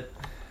 cities with the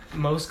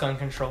most gun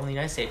control in the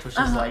United States, which is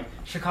Uh-huh. like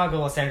Chicago,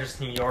 Los Angeles,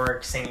 New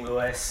York, St.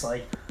 Louis,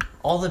 like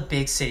all the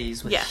big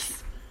cities with Yes.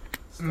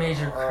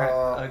 major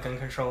gun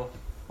control.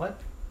 What?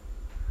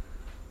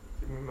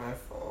 Give me my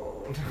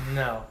phone.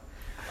 No.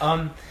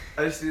 I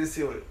just need to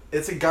see what...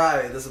 It's a guy,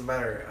 it doesn't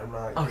matter. I'm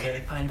not...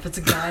 Okay, fine. If it's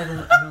a guy,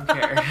 then I don't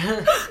care.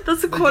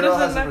 That's a The quote girl of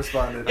the hasn't night.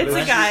 responded. It's a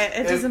Unless guy.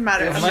 she- It doesn't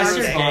matter. if I'm she Unless not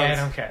you're saying. gay, I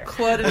responds- don't care.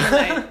 Quote of the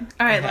night.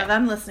 All right, Okay. love.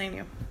 I'm listening to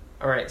you.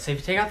 All right. So if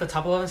you take out the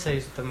top 11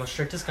 cities with the most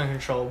strictest gun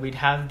control, we'd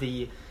have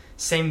the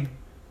same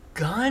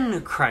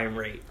gun crime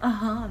rate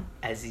Uh-huh.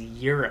 as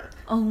Europe.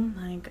 Oh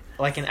my god.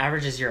 Like an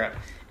average is Europe,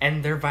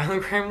 and their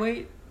violent crime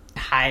rate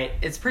high.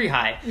 It's pretty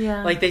high.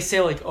 Yeah. Like they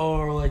say, like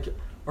our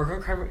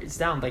gun crime rate is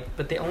down. Like,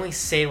 but they only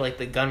say like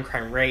the gun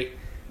crime rate.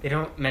 They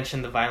don't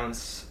mention the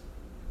violence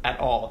at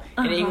all.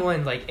 In Uh-huh.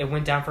 England, like it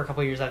went down for a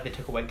couple of years after they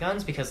took away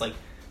guns because like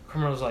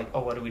criminals were like,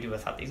 oh, what do we do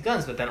without these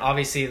guns? But then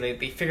obviously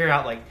they figured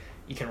out like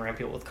you can ram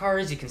people with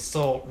cars. You can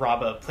still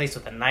rob a place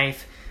with a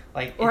knife.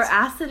 Like Or it's-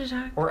 acid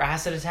attack. or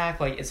acid attack.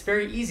 Like it's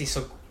very easy.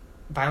 So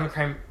violent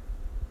crime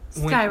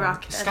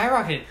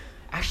Skyrocketed.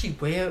 Actually,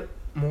 way out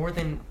more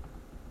than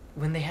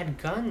when they had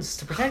guns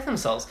to protect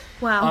themselves.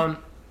 Wow.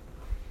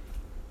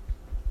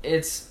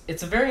 It's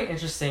a very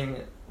interesting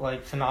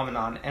like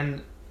phenomenon,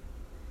 and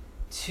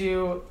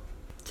to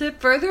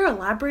further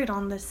elaborate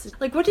on this,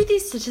 like, what do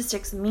these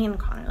statistics mean,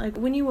 Connor? Like,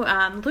 when you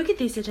look at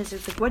these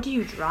statistics, like, what do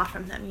you draw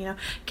from them, you know?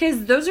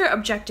 Because those are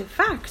objective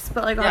facts,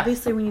 but, like, Yeah.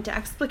 obviously we need to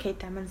explicate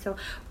them. And so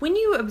when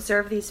you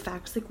observe these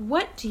facts, like,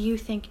 what do you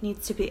think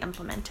needs to be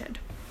implemented?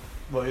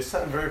 Well, you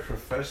sound very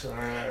professional.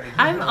 Right?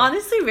 I'm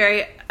honestly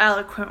very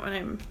eloquent when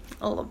I'm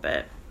a little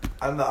bit.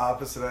 I'm the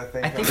opposite, I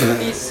think. I think I'm it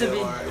needs to really,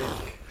 be-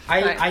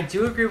 like- I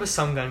do agree with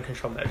some gun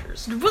control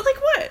measures, But,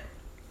 like, what?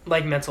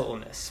 like mental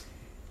illness,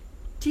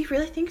 Do you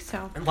really think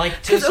so?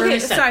 like to a certain Okay,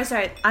 extent.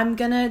 sorry. I'm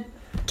gonna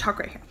talk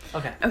right here.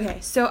 Okay. Okay,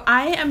 so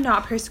I am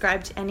not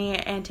prescribed any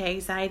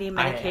anti-anxiety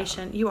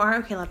medication. You are?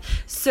 Okay, love.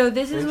 So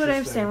this is what I'm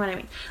Interesting. saying, what I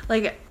mean.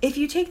 Like, if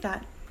you take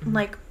that,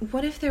 like,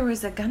 what if there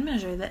was a gun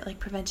measure that, like,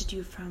 prevented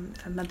you from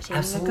obtaining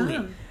Absolutely. a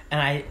gun?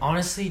 And I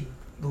honestly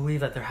believe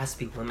that there has to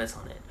be limits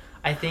on it.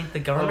 I think the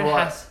government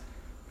what?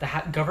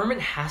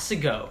 government has to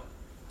go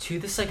to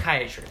the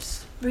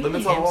psychiatrist Really?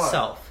 Limits on what?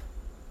 himself.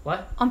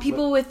 What? On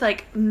people with,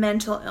 like,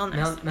 mental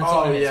illness. Mental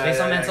Oh, illness. yeah,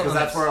 Based on yeah, mental because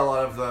illness. that's where a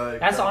lot of the...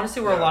 That's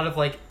honestly where a lot of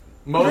like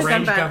Most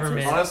range gun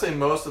government Honestly,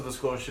 most of the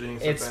school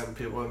shootings It's have been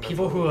people with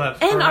people mental who illness.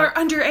 have and are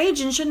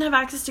underage and shouldn't have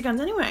access to guns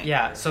anyway.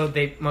 yeah, so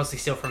they mostly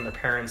steal from their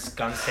parents'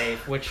 gun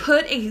safe, which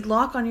Put a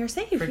lock on your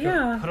safe, freaking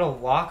yeah. put a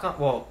lock on.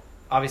 Well,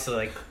 obviously,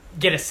 like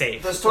get a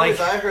safe. The stories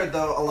like, I heard,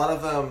 though, a lot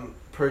of them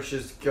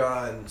purchased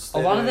guns. a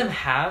They lot of didn't- them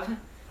have.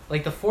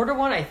 Like the Forder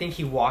one, I think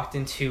he walked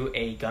into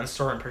a gun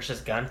store and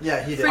purchased a gun.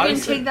 Yeah, he did. Freaking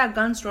Obviously- take that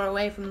gun store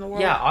away from the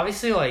world. Yeah,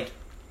 obviously, like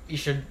you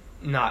should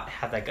not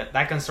have that gun.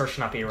 That gun store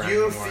should not be around Do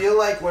you anymore. feel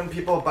like when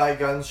people buy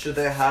guns, should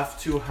they have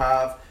to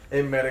have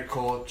a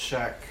medical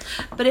check.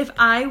 But if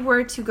I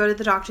were to go to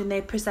the doctor and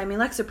they prescribe me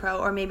Lexapro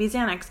or maybe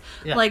Xanax,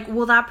 like,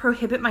 will that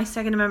prohibit my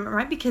Second Amendment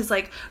right? Because,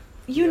 like,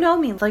 you know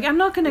me. Like, I'm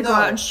not going to go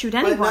out and shoot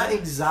anyone. But not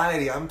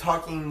anxiety. I'm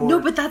talking more... No,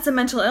 but that's a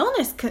mental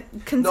illness.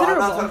 Considerable. No, I'm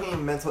not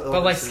talking mental illness.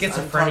 But, like,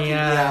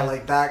 schizophrenia.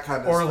 Like, that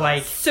kind of or, stuff.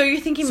 like... So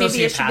you're thinking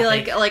maybe it should be,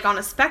 like on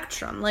a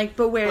spectrum. Like,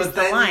 but where's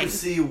the line? But then you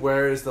see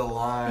where's the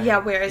line. Yeah,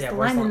 where is the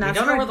line? And that's we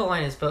don't know where the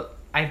line is, but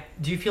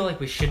do you feel like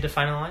we should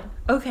define a line?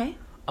 Okay.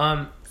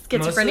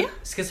 Schizophrenia?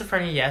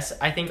 Schizophrenia, yes.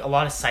 I think a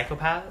lot of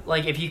psychopath.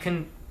 Like, if you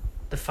can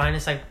define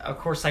of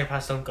course,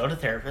 psychopaths don't go to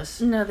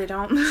therapists. No, they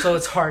don't. So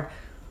it's hard.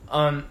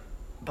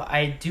 But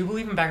I do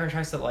believe in background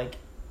checks that, like,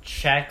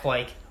 check,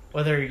 like,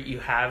 whether you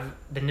have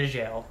been to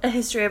jail. A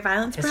history of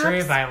violence,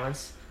 History of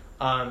violence.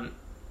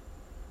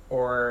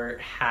 Or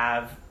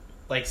have,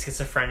 like,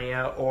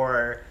 schizophrenia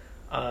or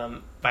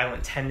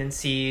violent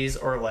tendencies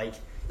or, like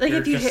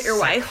if you hit your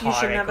wife, you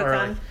shouldn't have a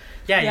gun.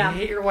 Like, you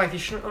hit your wife, you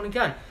shouldn't own a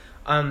gun.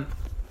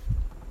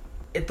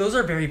 Those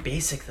are very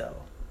basic, though.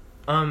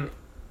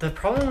 The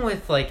problem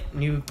with, like,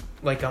 new,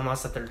 like, gun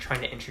laws that they're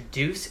trying to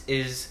introduce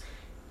is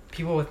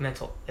people with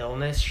mental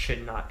illness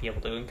should not be able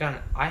to own a gun.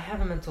 I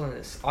have a mental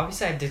illness.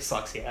 Obviously, I have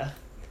dyslexia,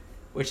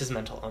 which is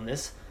mental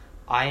illness.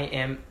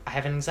 I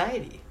have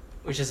anxiety,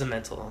 which is a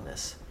mental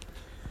illness.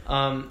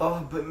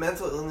 But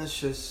mental illness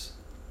just...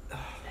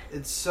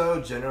 It's so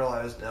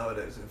generalized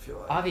nowadays, I feel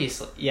like.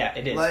 Obviously, yeah,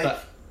 it is. Like,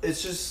 but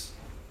it's just...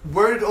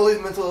 Where did all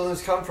these mental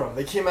illness come from?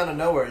 They came out of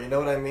nowhere, you know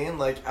what I mean?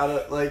 Like, out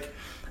of, like...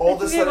 All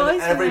of a sudden,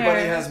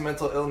 everybody has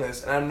mental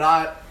illness. And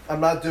I'm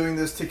not doing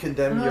this to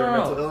condemn your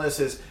mental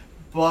illnesses.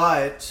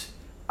 But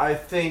I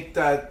think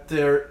that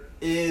there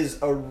is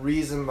a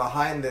reason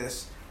behind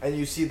this. And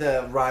you see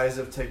the rise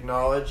of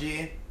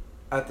technology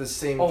at the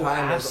same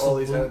time as all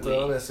these mental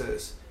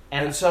illnesses.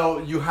 And so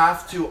you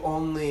have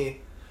to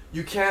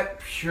you can't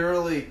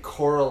purely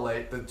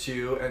correlate the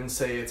two and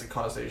say it's a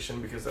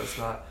causation because that's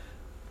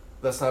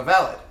not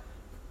valid.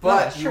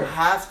 But you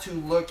have to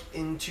look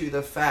into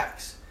the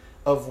facts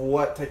of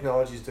what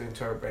technology is doing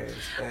to our brains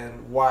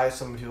and why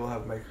some people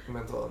have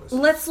mental illness.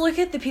 Let's look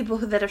at the people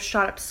that have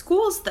shot up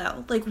schools,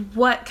 though. Like,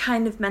 what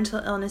kind of mental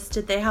illness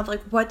did they have?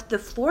 Like, what did the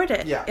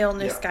Florida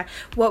illness guy,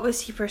 what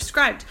was he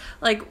prescribed?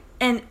 Like,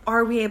 and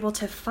are we able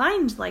to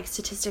find, like,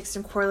 statistics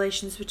and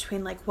correlations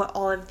between, like, what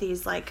all of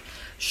these, like,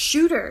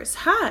 shooters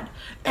had?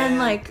 And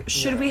like,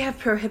 should we have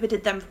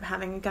prohibited them from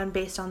having a gun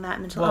based on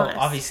that mental illness?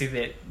 Well, obviously,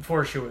 the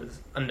Forrester was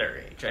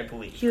underage, I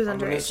believe. He was underage. I'm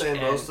going to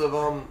say most of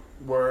them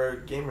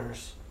were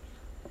gamers.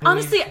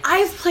 Honestly,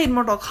 I've played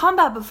Mortal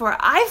Kombat before.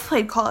 I've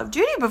played Call of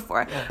Duty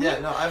before. Yeah,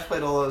 no, I've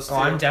played all those too.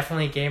 I'm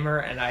definitely a gamer,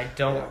 and I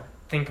don't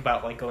think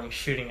about, like, going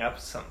shooting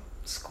up some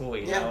school,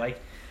 you know? Like,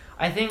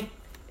 I think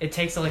it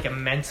takes, like, a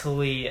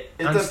mentally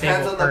unstable person. It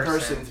depends on the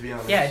person, to be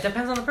honest. Yeah, it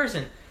depends on the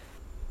person.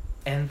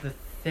 And the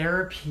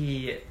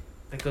therapy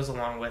that goes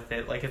along with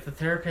it, like, if the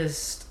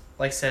therapist...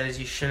 like, says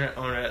you shouldn't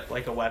own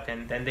a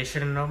weapon, then they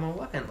shouldn't own a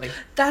weapon. Like,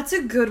 that's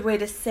a good way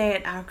to say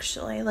it,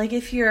 actually. Like,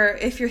 if your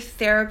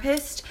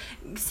therapist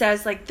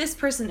says, like, this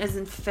person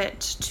isn't fit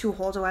to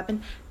hold a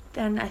weapon,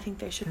 then I think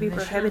they should be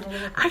prohibited.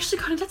 Actually,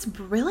 Connor, that's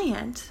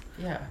brilliant.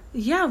 Yeah.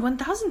 Yeah,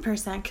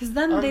 1000%, because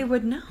then they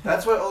would know.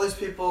 That's why all these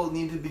people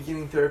need to be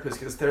getting therapists,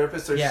 because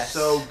therapists are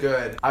so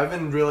good. I've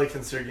been really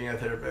considering a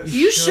therapist.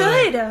 You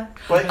should.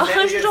 But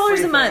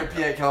 $100 a month.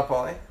 Therapy at Cal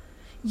Poly?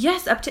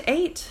 Yes, up to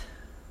 8.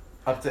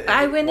 Up to 8?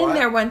 I went in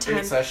there one time.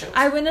 8 sessions?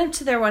 I went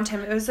into there one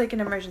time. It was like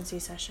an emergency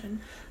session.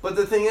 But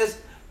the thing is,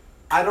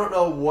 I don't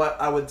know what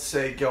I would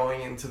say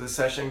going into the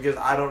session because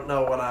I don't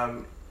know what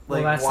I'm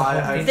like. Well,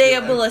 why they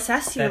will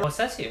assess you. They will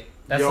assess you.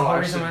 That's the whole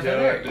reason why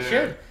they're there. You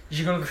should. You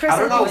should go to I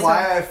don't know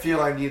why I feel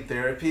I need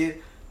therapy,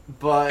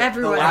 but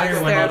everyone the lack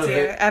needs of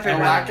therapy. the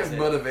lack of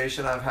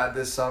motivation I've had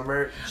this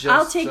summer just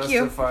I'll take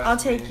you. I'll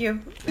take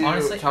you.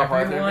 Honestly,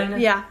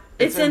 everyone. Yeah,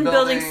 it's in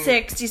building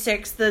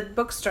 66, the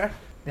bookstore.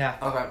 Yeah.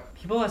 Okay.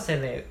 People that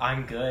say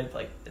I'm good,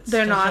 like, it's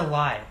They're just not. a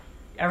lie.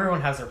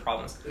 Everyone has their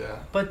problems. Yeah.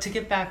 But to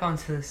get back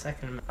onto the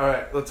Second Amendment.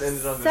 Alright, let's end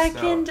it on this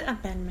Second note.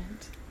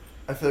 Amendment.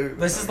 I feel like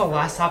this is the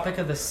last topic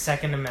of the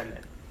Second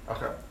Amendment.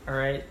 Okay.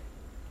 Alright.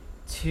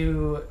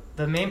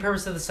 The main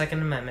purpose of the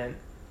Second Amendment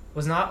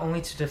was not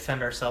only to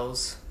defend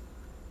ourselves,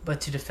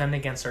 but to defend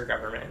against our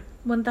government.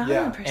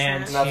 1000%.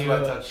 And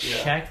to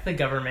check the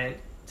government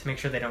to make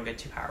sure they don't get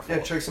too powerful.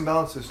 Yeah, checks and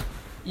balances.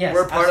 Yes,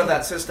 we're part of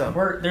that system.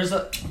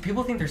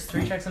 People think there's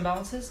 3 checks and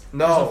balances.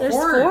 No, there's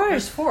 4.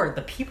 There's 4.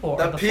 The people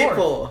are the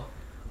people.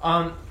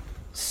 4.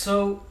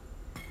 So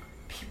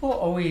people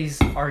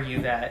always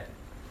argue that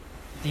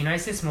the United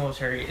States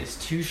military is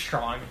too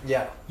strong.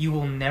 Yeah. You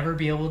will never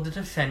be able to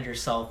defend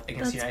yourself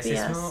against the United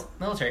States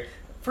military.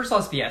 First of all,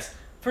 it's BS.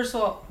 First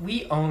of all,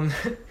 we own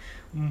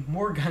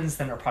more guns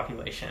than our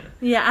population.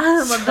 Yeah, I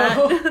love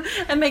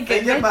that. And my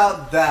think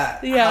about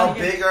that. Yeah. How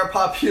big our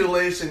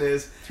population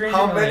is.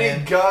 How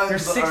many guns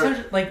there's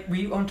 600, like,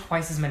 we own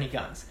twice as many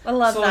guns. I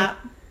love that.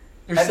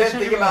 And then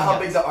think about how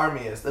big the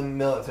army is, the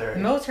military. The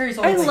military is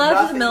only I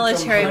love the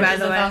military, by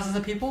the way. Thousands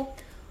of people.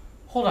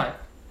 Hold on.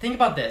 Think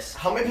about this.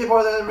 How many people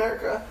are there in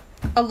America?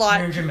 A lot.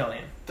 300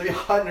 million.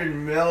 300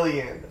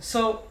 million.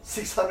 So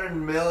 600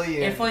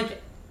 million. if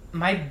like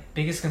my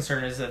biggest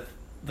concern is if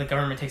the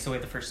government takes away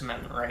the First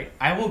Amendment, right?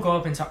 I will go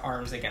up into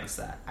arms against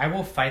that. I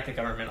will fight the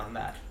government on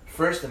that.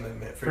 First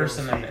Amendment. First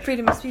Amendment.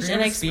 Freedom of speech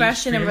Freedom and of speech,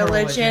 expression and freedom of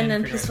religion religion,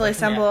 and freedom of peacefully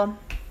expression, assemble.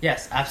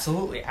 Yes,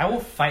 absolutely. I will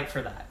fight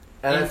for that.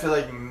 And I feel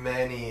like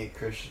many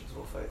Christians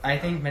will fight. I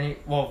think freedom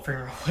of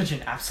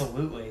religion,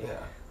 absolutely.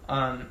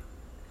 Yeah.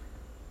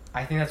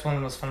 I think that's one of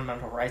the most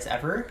fundamental rights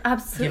ever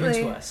Absolutely.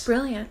 given to us.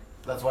 Brilliant.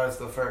 That's why it's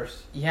the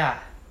first. Yeah,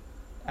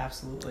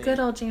 absolutely. Good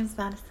old James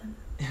Madison.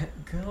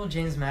 Good old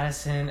James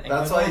Madison. And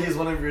That's good why old- he's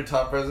one of your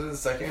top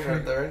presidents, second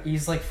or third?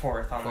 He's like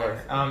fourth on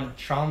Fourth. there.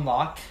 John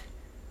Locke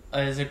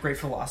is a great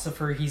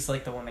philosopher. He's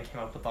like the one that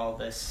came up with all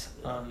this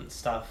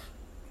stuff.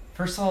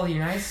 First of all, the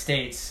United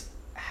States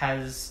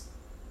has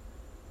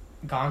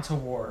gone to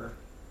war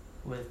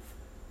with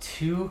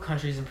two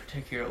countries in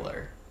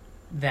particular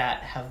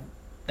that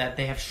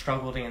they have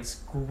struggled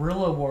against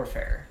guerrilla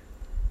warfare.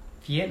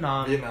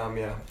 Vietnam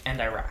Yeah. and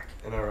Iraq.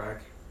 In Iraq.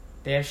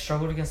 They have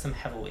struggled against them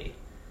heavily.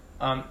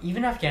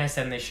 Even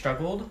Afghanistan, they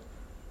struggled.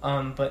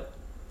 But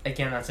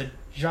again, that's a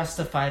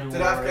justified war.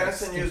 Did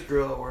Afghanistan use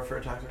guerrilla warfare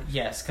tactics?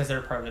 Yes, because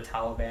they're part of the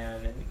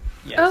Taliban. And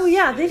yes, Oh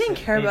yeah, they yes, didn't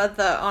care about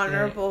the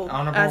honorable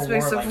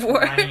aspects war, of like,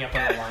 war. lining up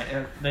on the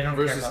line. They don't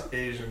Versus care about.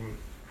 Asian.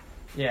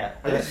 Yeah.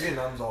 I guess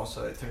Vietnam's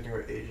also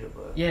technically Asia,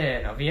 but.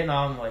 Yeah, no,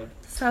 Vietnam, like.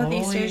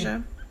 Southeast totally,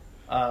 Asia.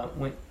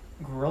 Went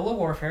guerrilla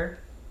warfare.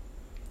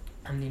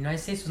 And the United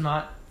States was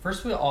not.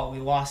 First, we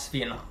lost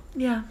Vietnam.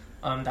 Yeah.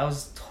 That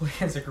was totally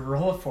against a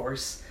guerrilla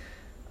force.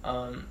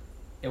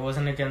 It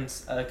wasn't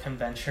against a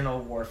conventional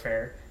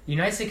warfare. The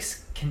United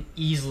States can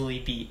easily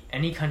beat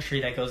any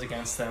country that goes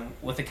against them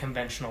with a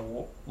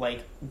conventional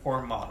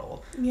war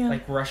model. Yeah.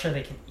 Like Russia,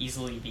 they can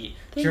easily beat.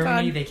 Thank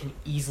Germany, God. they can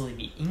easily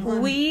beat.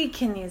 England, We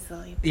can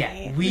easily beat.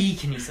 yeah, we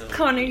can easily.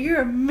 Connor,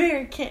 you're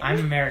American. I'm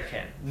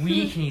American.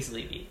 We can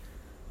easily beat.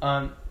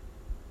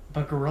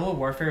 But guerrilla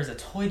warfare is a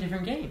totally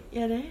different game.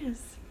 It is.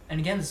 And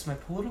again, this is my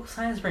political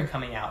science brain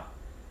coming out.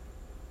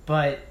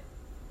 But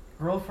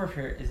guerrilla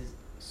warfare is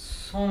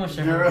so much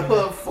different.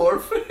 Guerrilla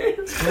warfare?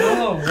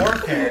 Guerrilla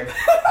warfare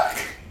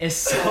is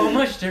so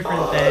much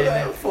different than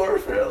that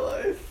warfare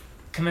life.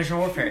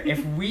 conventional warfare.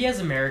 If we as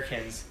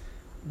Americans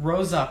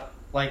rose up,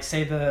 like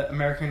say the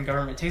American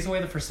government takes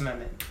away the First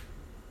Amendment,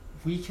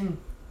 we can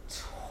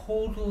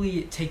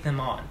totally take them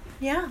on.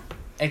 Yeah.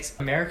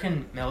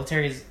 American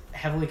military is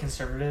heavily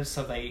conservative,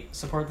 so they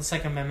support the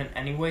Second Amendment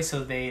anyway,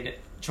 so they'd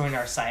join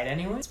our side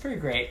anyway. It's pretty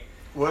great.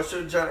 What's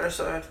your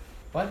genocide?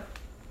 What?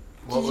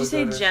 Did you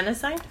say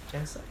genocide?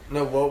 Genocide?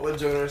 No, what would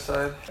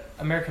genocide?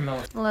 American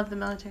military. I love the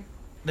military.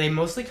 They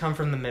mostly come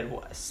from the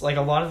Midwest. Like,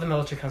 a lot of the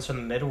military comes from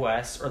the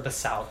Midwest or the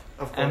South.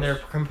 Of course. And they're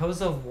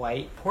composed of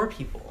white, poor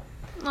people.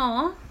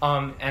 Aw.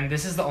 And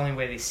this is the only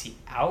way they see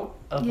out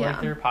of, Yeah.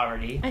 like, their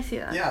poverty. I see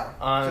that. Yeah,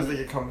 because they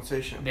get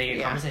compensation. They get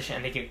Yeah. compensation,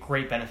 and they get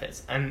great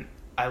benefits. And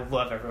I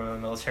love everyone in the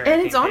military.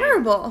 And I it's think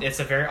honorable. It's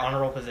a very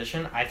honorable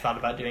position. I thought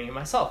about doing it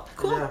myself.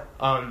 Cool.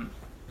 Yeah,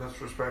 that's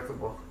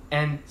respectable.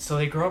 And so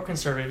they grow up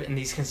conservative, and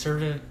these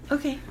conservative...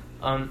 Okay.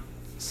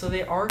 So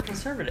they are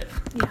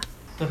conservative. Yeah.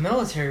 The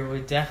military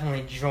would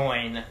definitely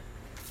join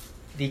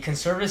the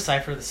conservative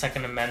side for the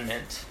Second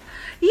Amendment.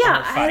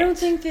 Yeah, fight. I don't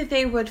think that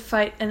they would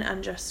fight an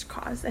unjust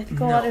cause. I think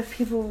a No, lot of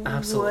people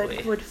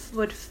absolutely. would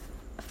flip.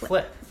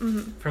 Flip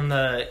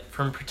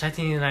from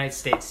protecting the United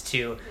States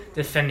to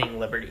defending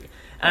liberty.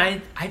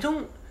 And I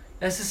don't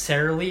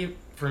necessarily,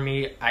 for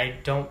me, I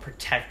don't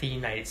protect the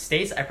United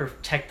States. I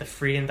protect the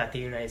freedom that the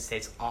United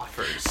States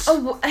offers.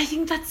 Oh, well, I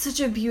think that's such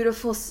a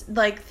beautiful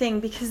thing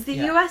because the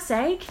Yeah.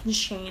 USA can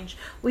change.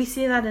 We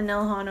see that in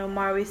Ilhan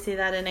Omar. We see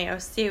that in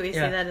AOC. We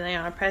Yeah. see that in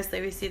Ayanna Presley.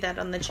 We see that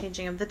on the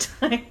changing of the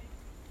times.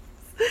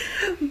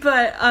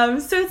 But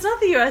so it's not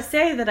the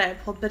USA that I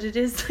uphold, but it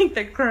is like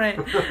the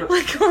current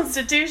like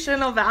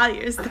constitutional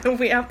values that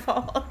we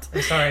uphold.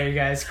 I'm sorry, you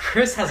guys.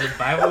 Chris has a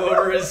Bible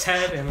over his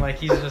head, and like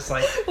he's just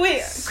like.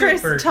 Wait, super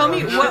Chris, tell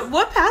me drunk.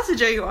 what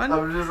passage are you on?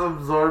 I'm just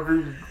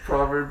absorbing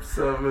Proverbs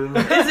 7.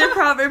 Is it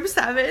Proverbs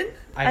 7?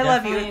 I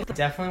love you.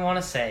 Definitely want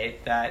to say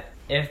that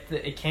if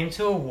it came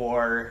to a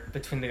war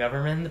between the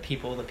government and the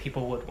people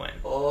would win.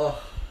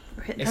 Oh,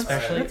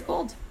 That's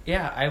bold.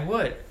 Yeah, I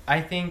would.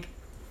 I think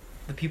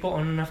the people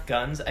own enough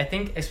guns. I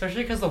think,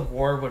 especially because the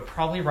war would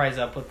probably rise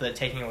up with the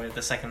taking away of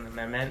the Second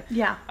Amendment.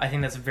 Yeah. I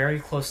think that's very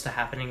close to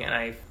happening,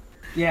 and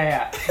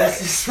Yeah.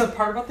 This is the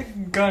part about the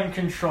gun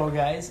control,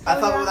 guys. I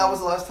thought that was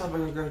the last time we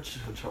were going to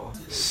control.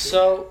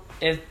 So,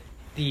 if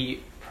the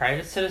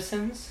private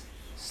citizens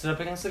stood up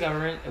against the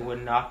government, it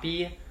would not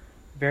be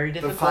very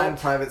difficult. Define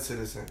private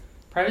citizen.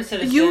 Private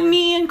citizen. You,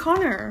 me, and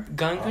Connor.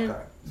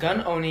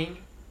 Gun owning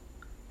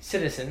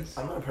citizens.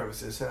 I'm not a private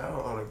citizen. I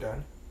don't own a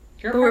gun.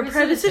 You're But we're a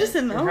private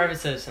citizen, You're though. a private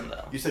citizen,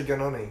 though. You said gun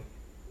owning.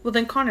 Well,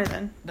 then Connor,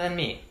 then. Then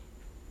me.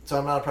 So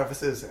I'm not a private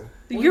citizen.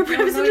 You're a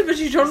private citizen, but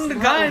you don't own the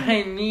That's not gun. what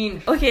I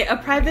mean. Okay, a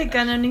private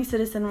gun-owning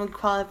citizen would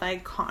qualify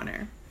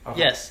Connor. Okay.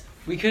 Yes,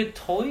 we could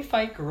totally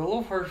fight guerrilla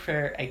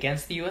warfare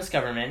against the U.S.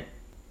 government,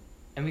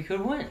 and we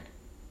could win.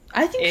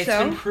 I think It's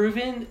so. been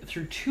proven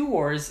through 2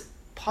 wars,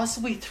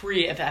 possibly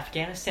 3 if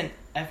Afghanistan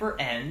ever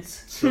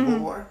ends. Civil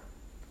War?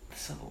 The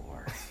Civil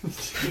War.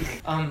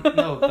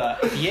 No, the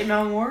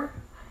Vietnam War,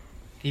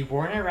 the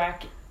war in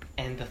Iraq,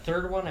 and the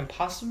third one I'm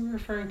possibly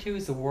referring to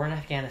is the war in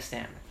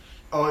Afghanistan.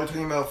 Oh, you're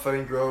talking about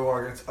fighting guerrilla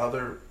war against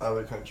other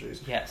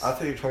countries. Yes. I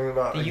thought you were talking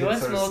about The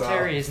against U.S.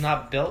 military ourselves. is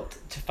not built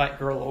to fight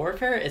guerrilla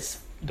warfare. It's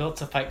built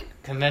to fight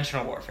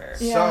conventional warfare.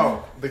 Yeah.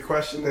 So, the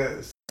question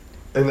is,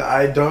 and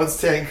I don't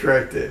stand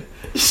corrected,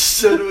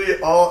 should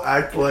we all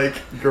act like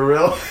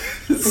gorillas?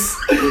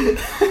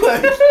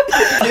 Like,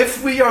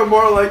 if we are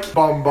more like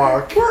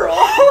Bombach, We're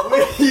all.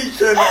 we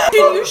can...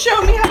 Can you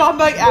show me how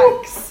Bombach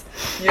acts?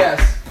 Yes.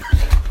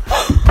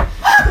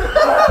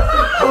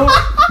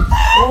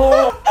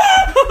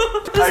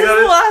 This is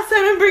the last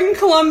time I'm bringing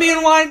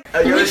Colombian wine.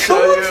 I gotta show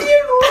you.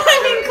 I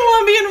mean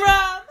Colombian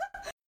rap.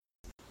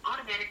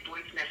 Automatic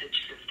voice message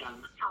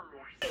system.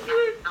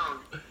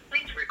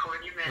 Please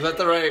record your message.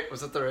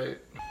 Was that the right?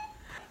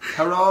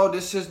 Hello,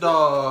 this is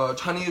the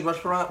Chinese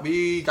restaurant.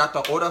 We got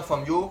the order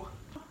from you.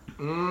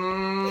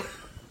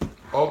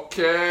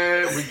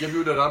 Okay, we give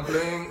you the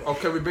dumpling.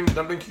 Okay, we bring the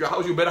dumpling to your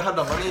house. You better have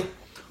the money.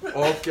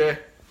 Okay.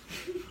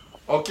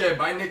 Okay,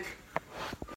 bye, Nick.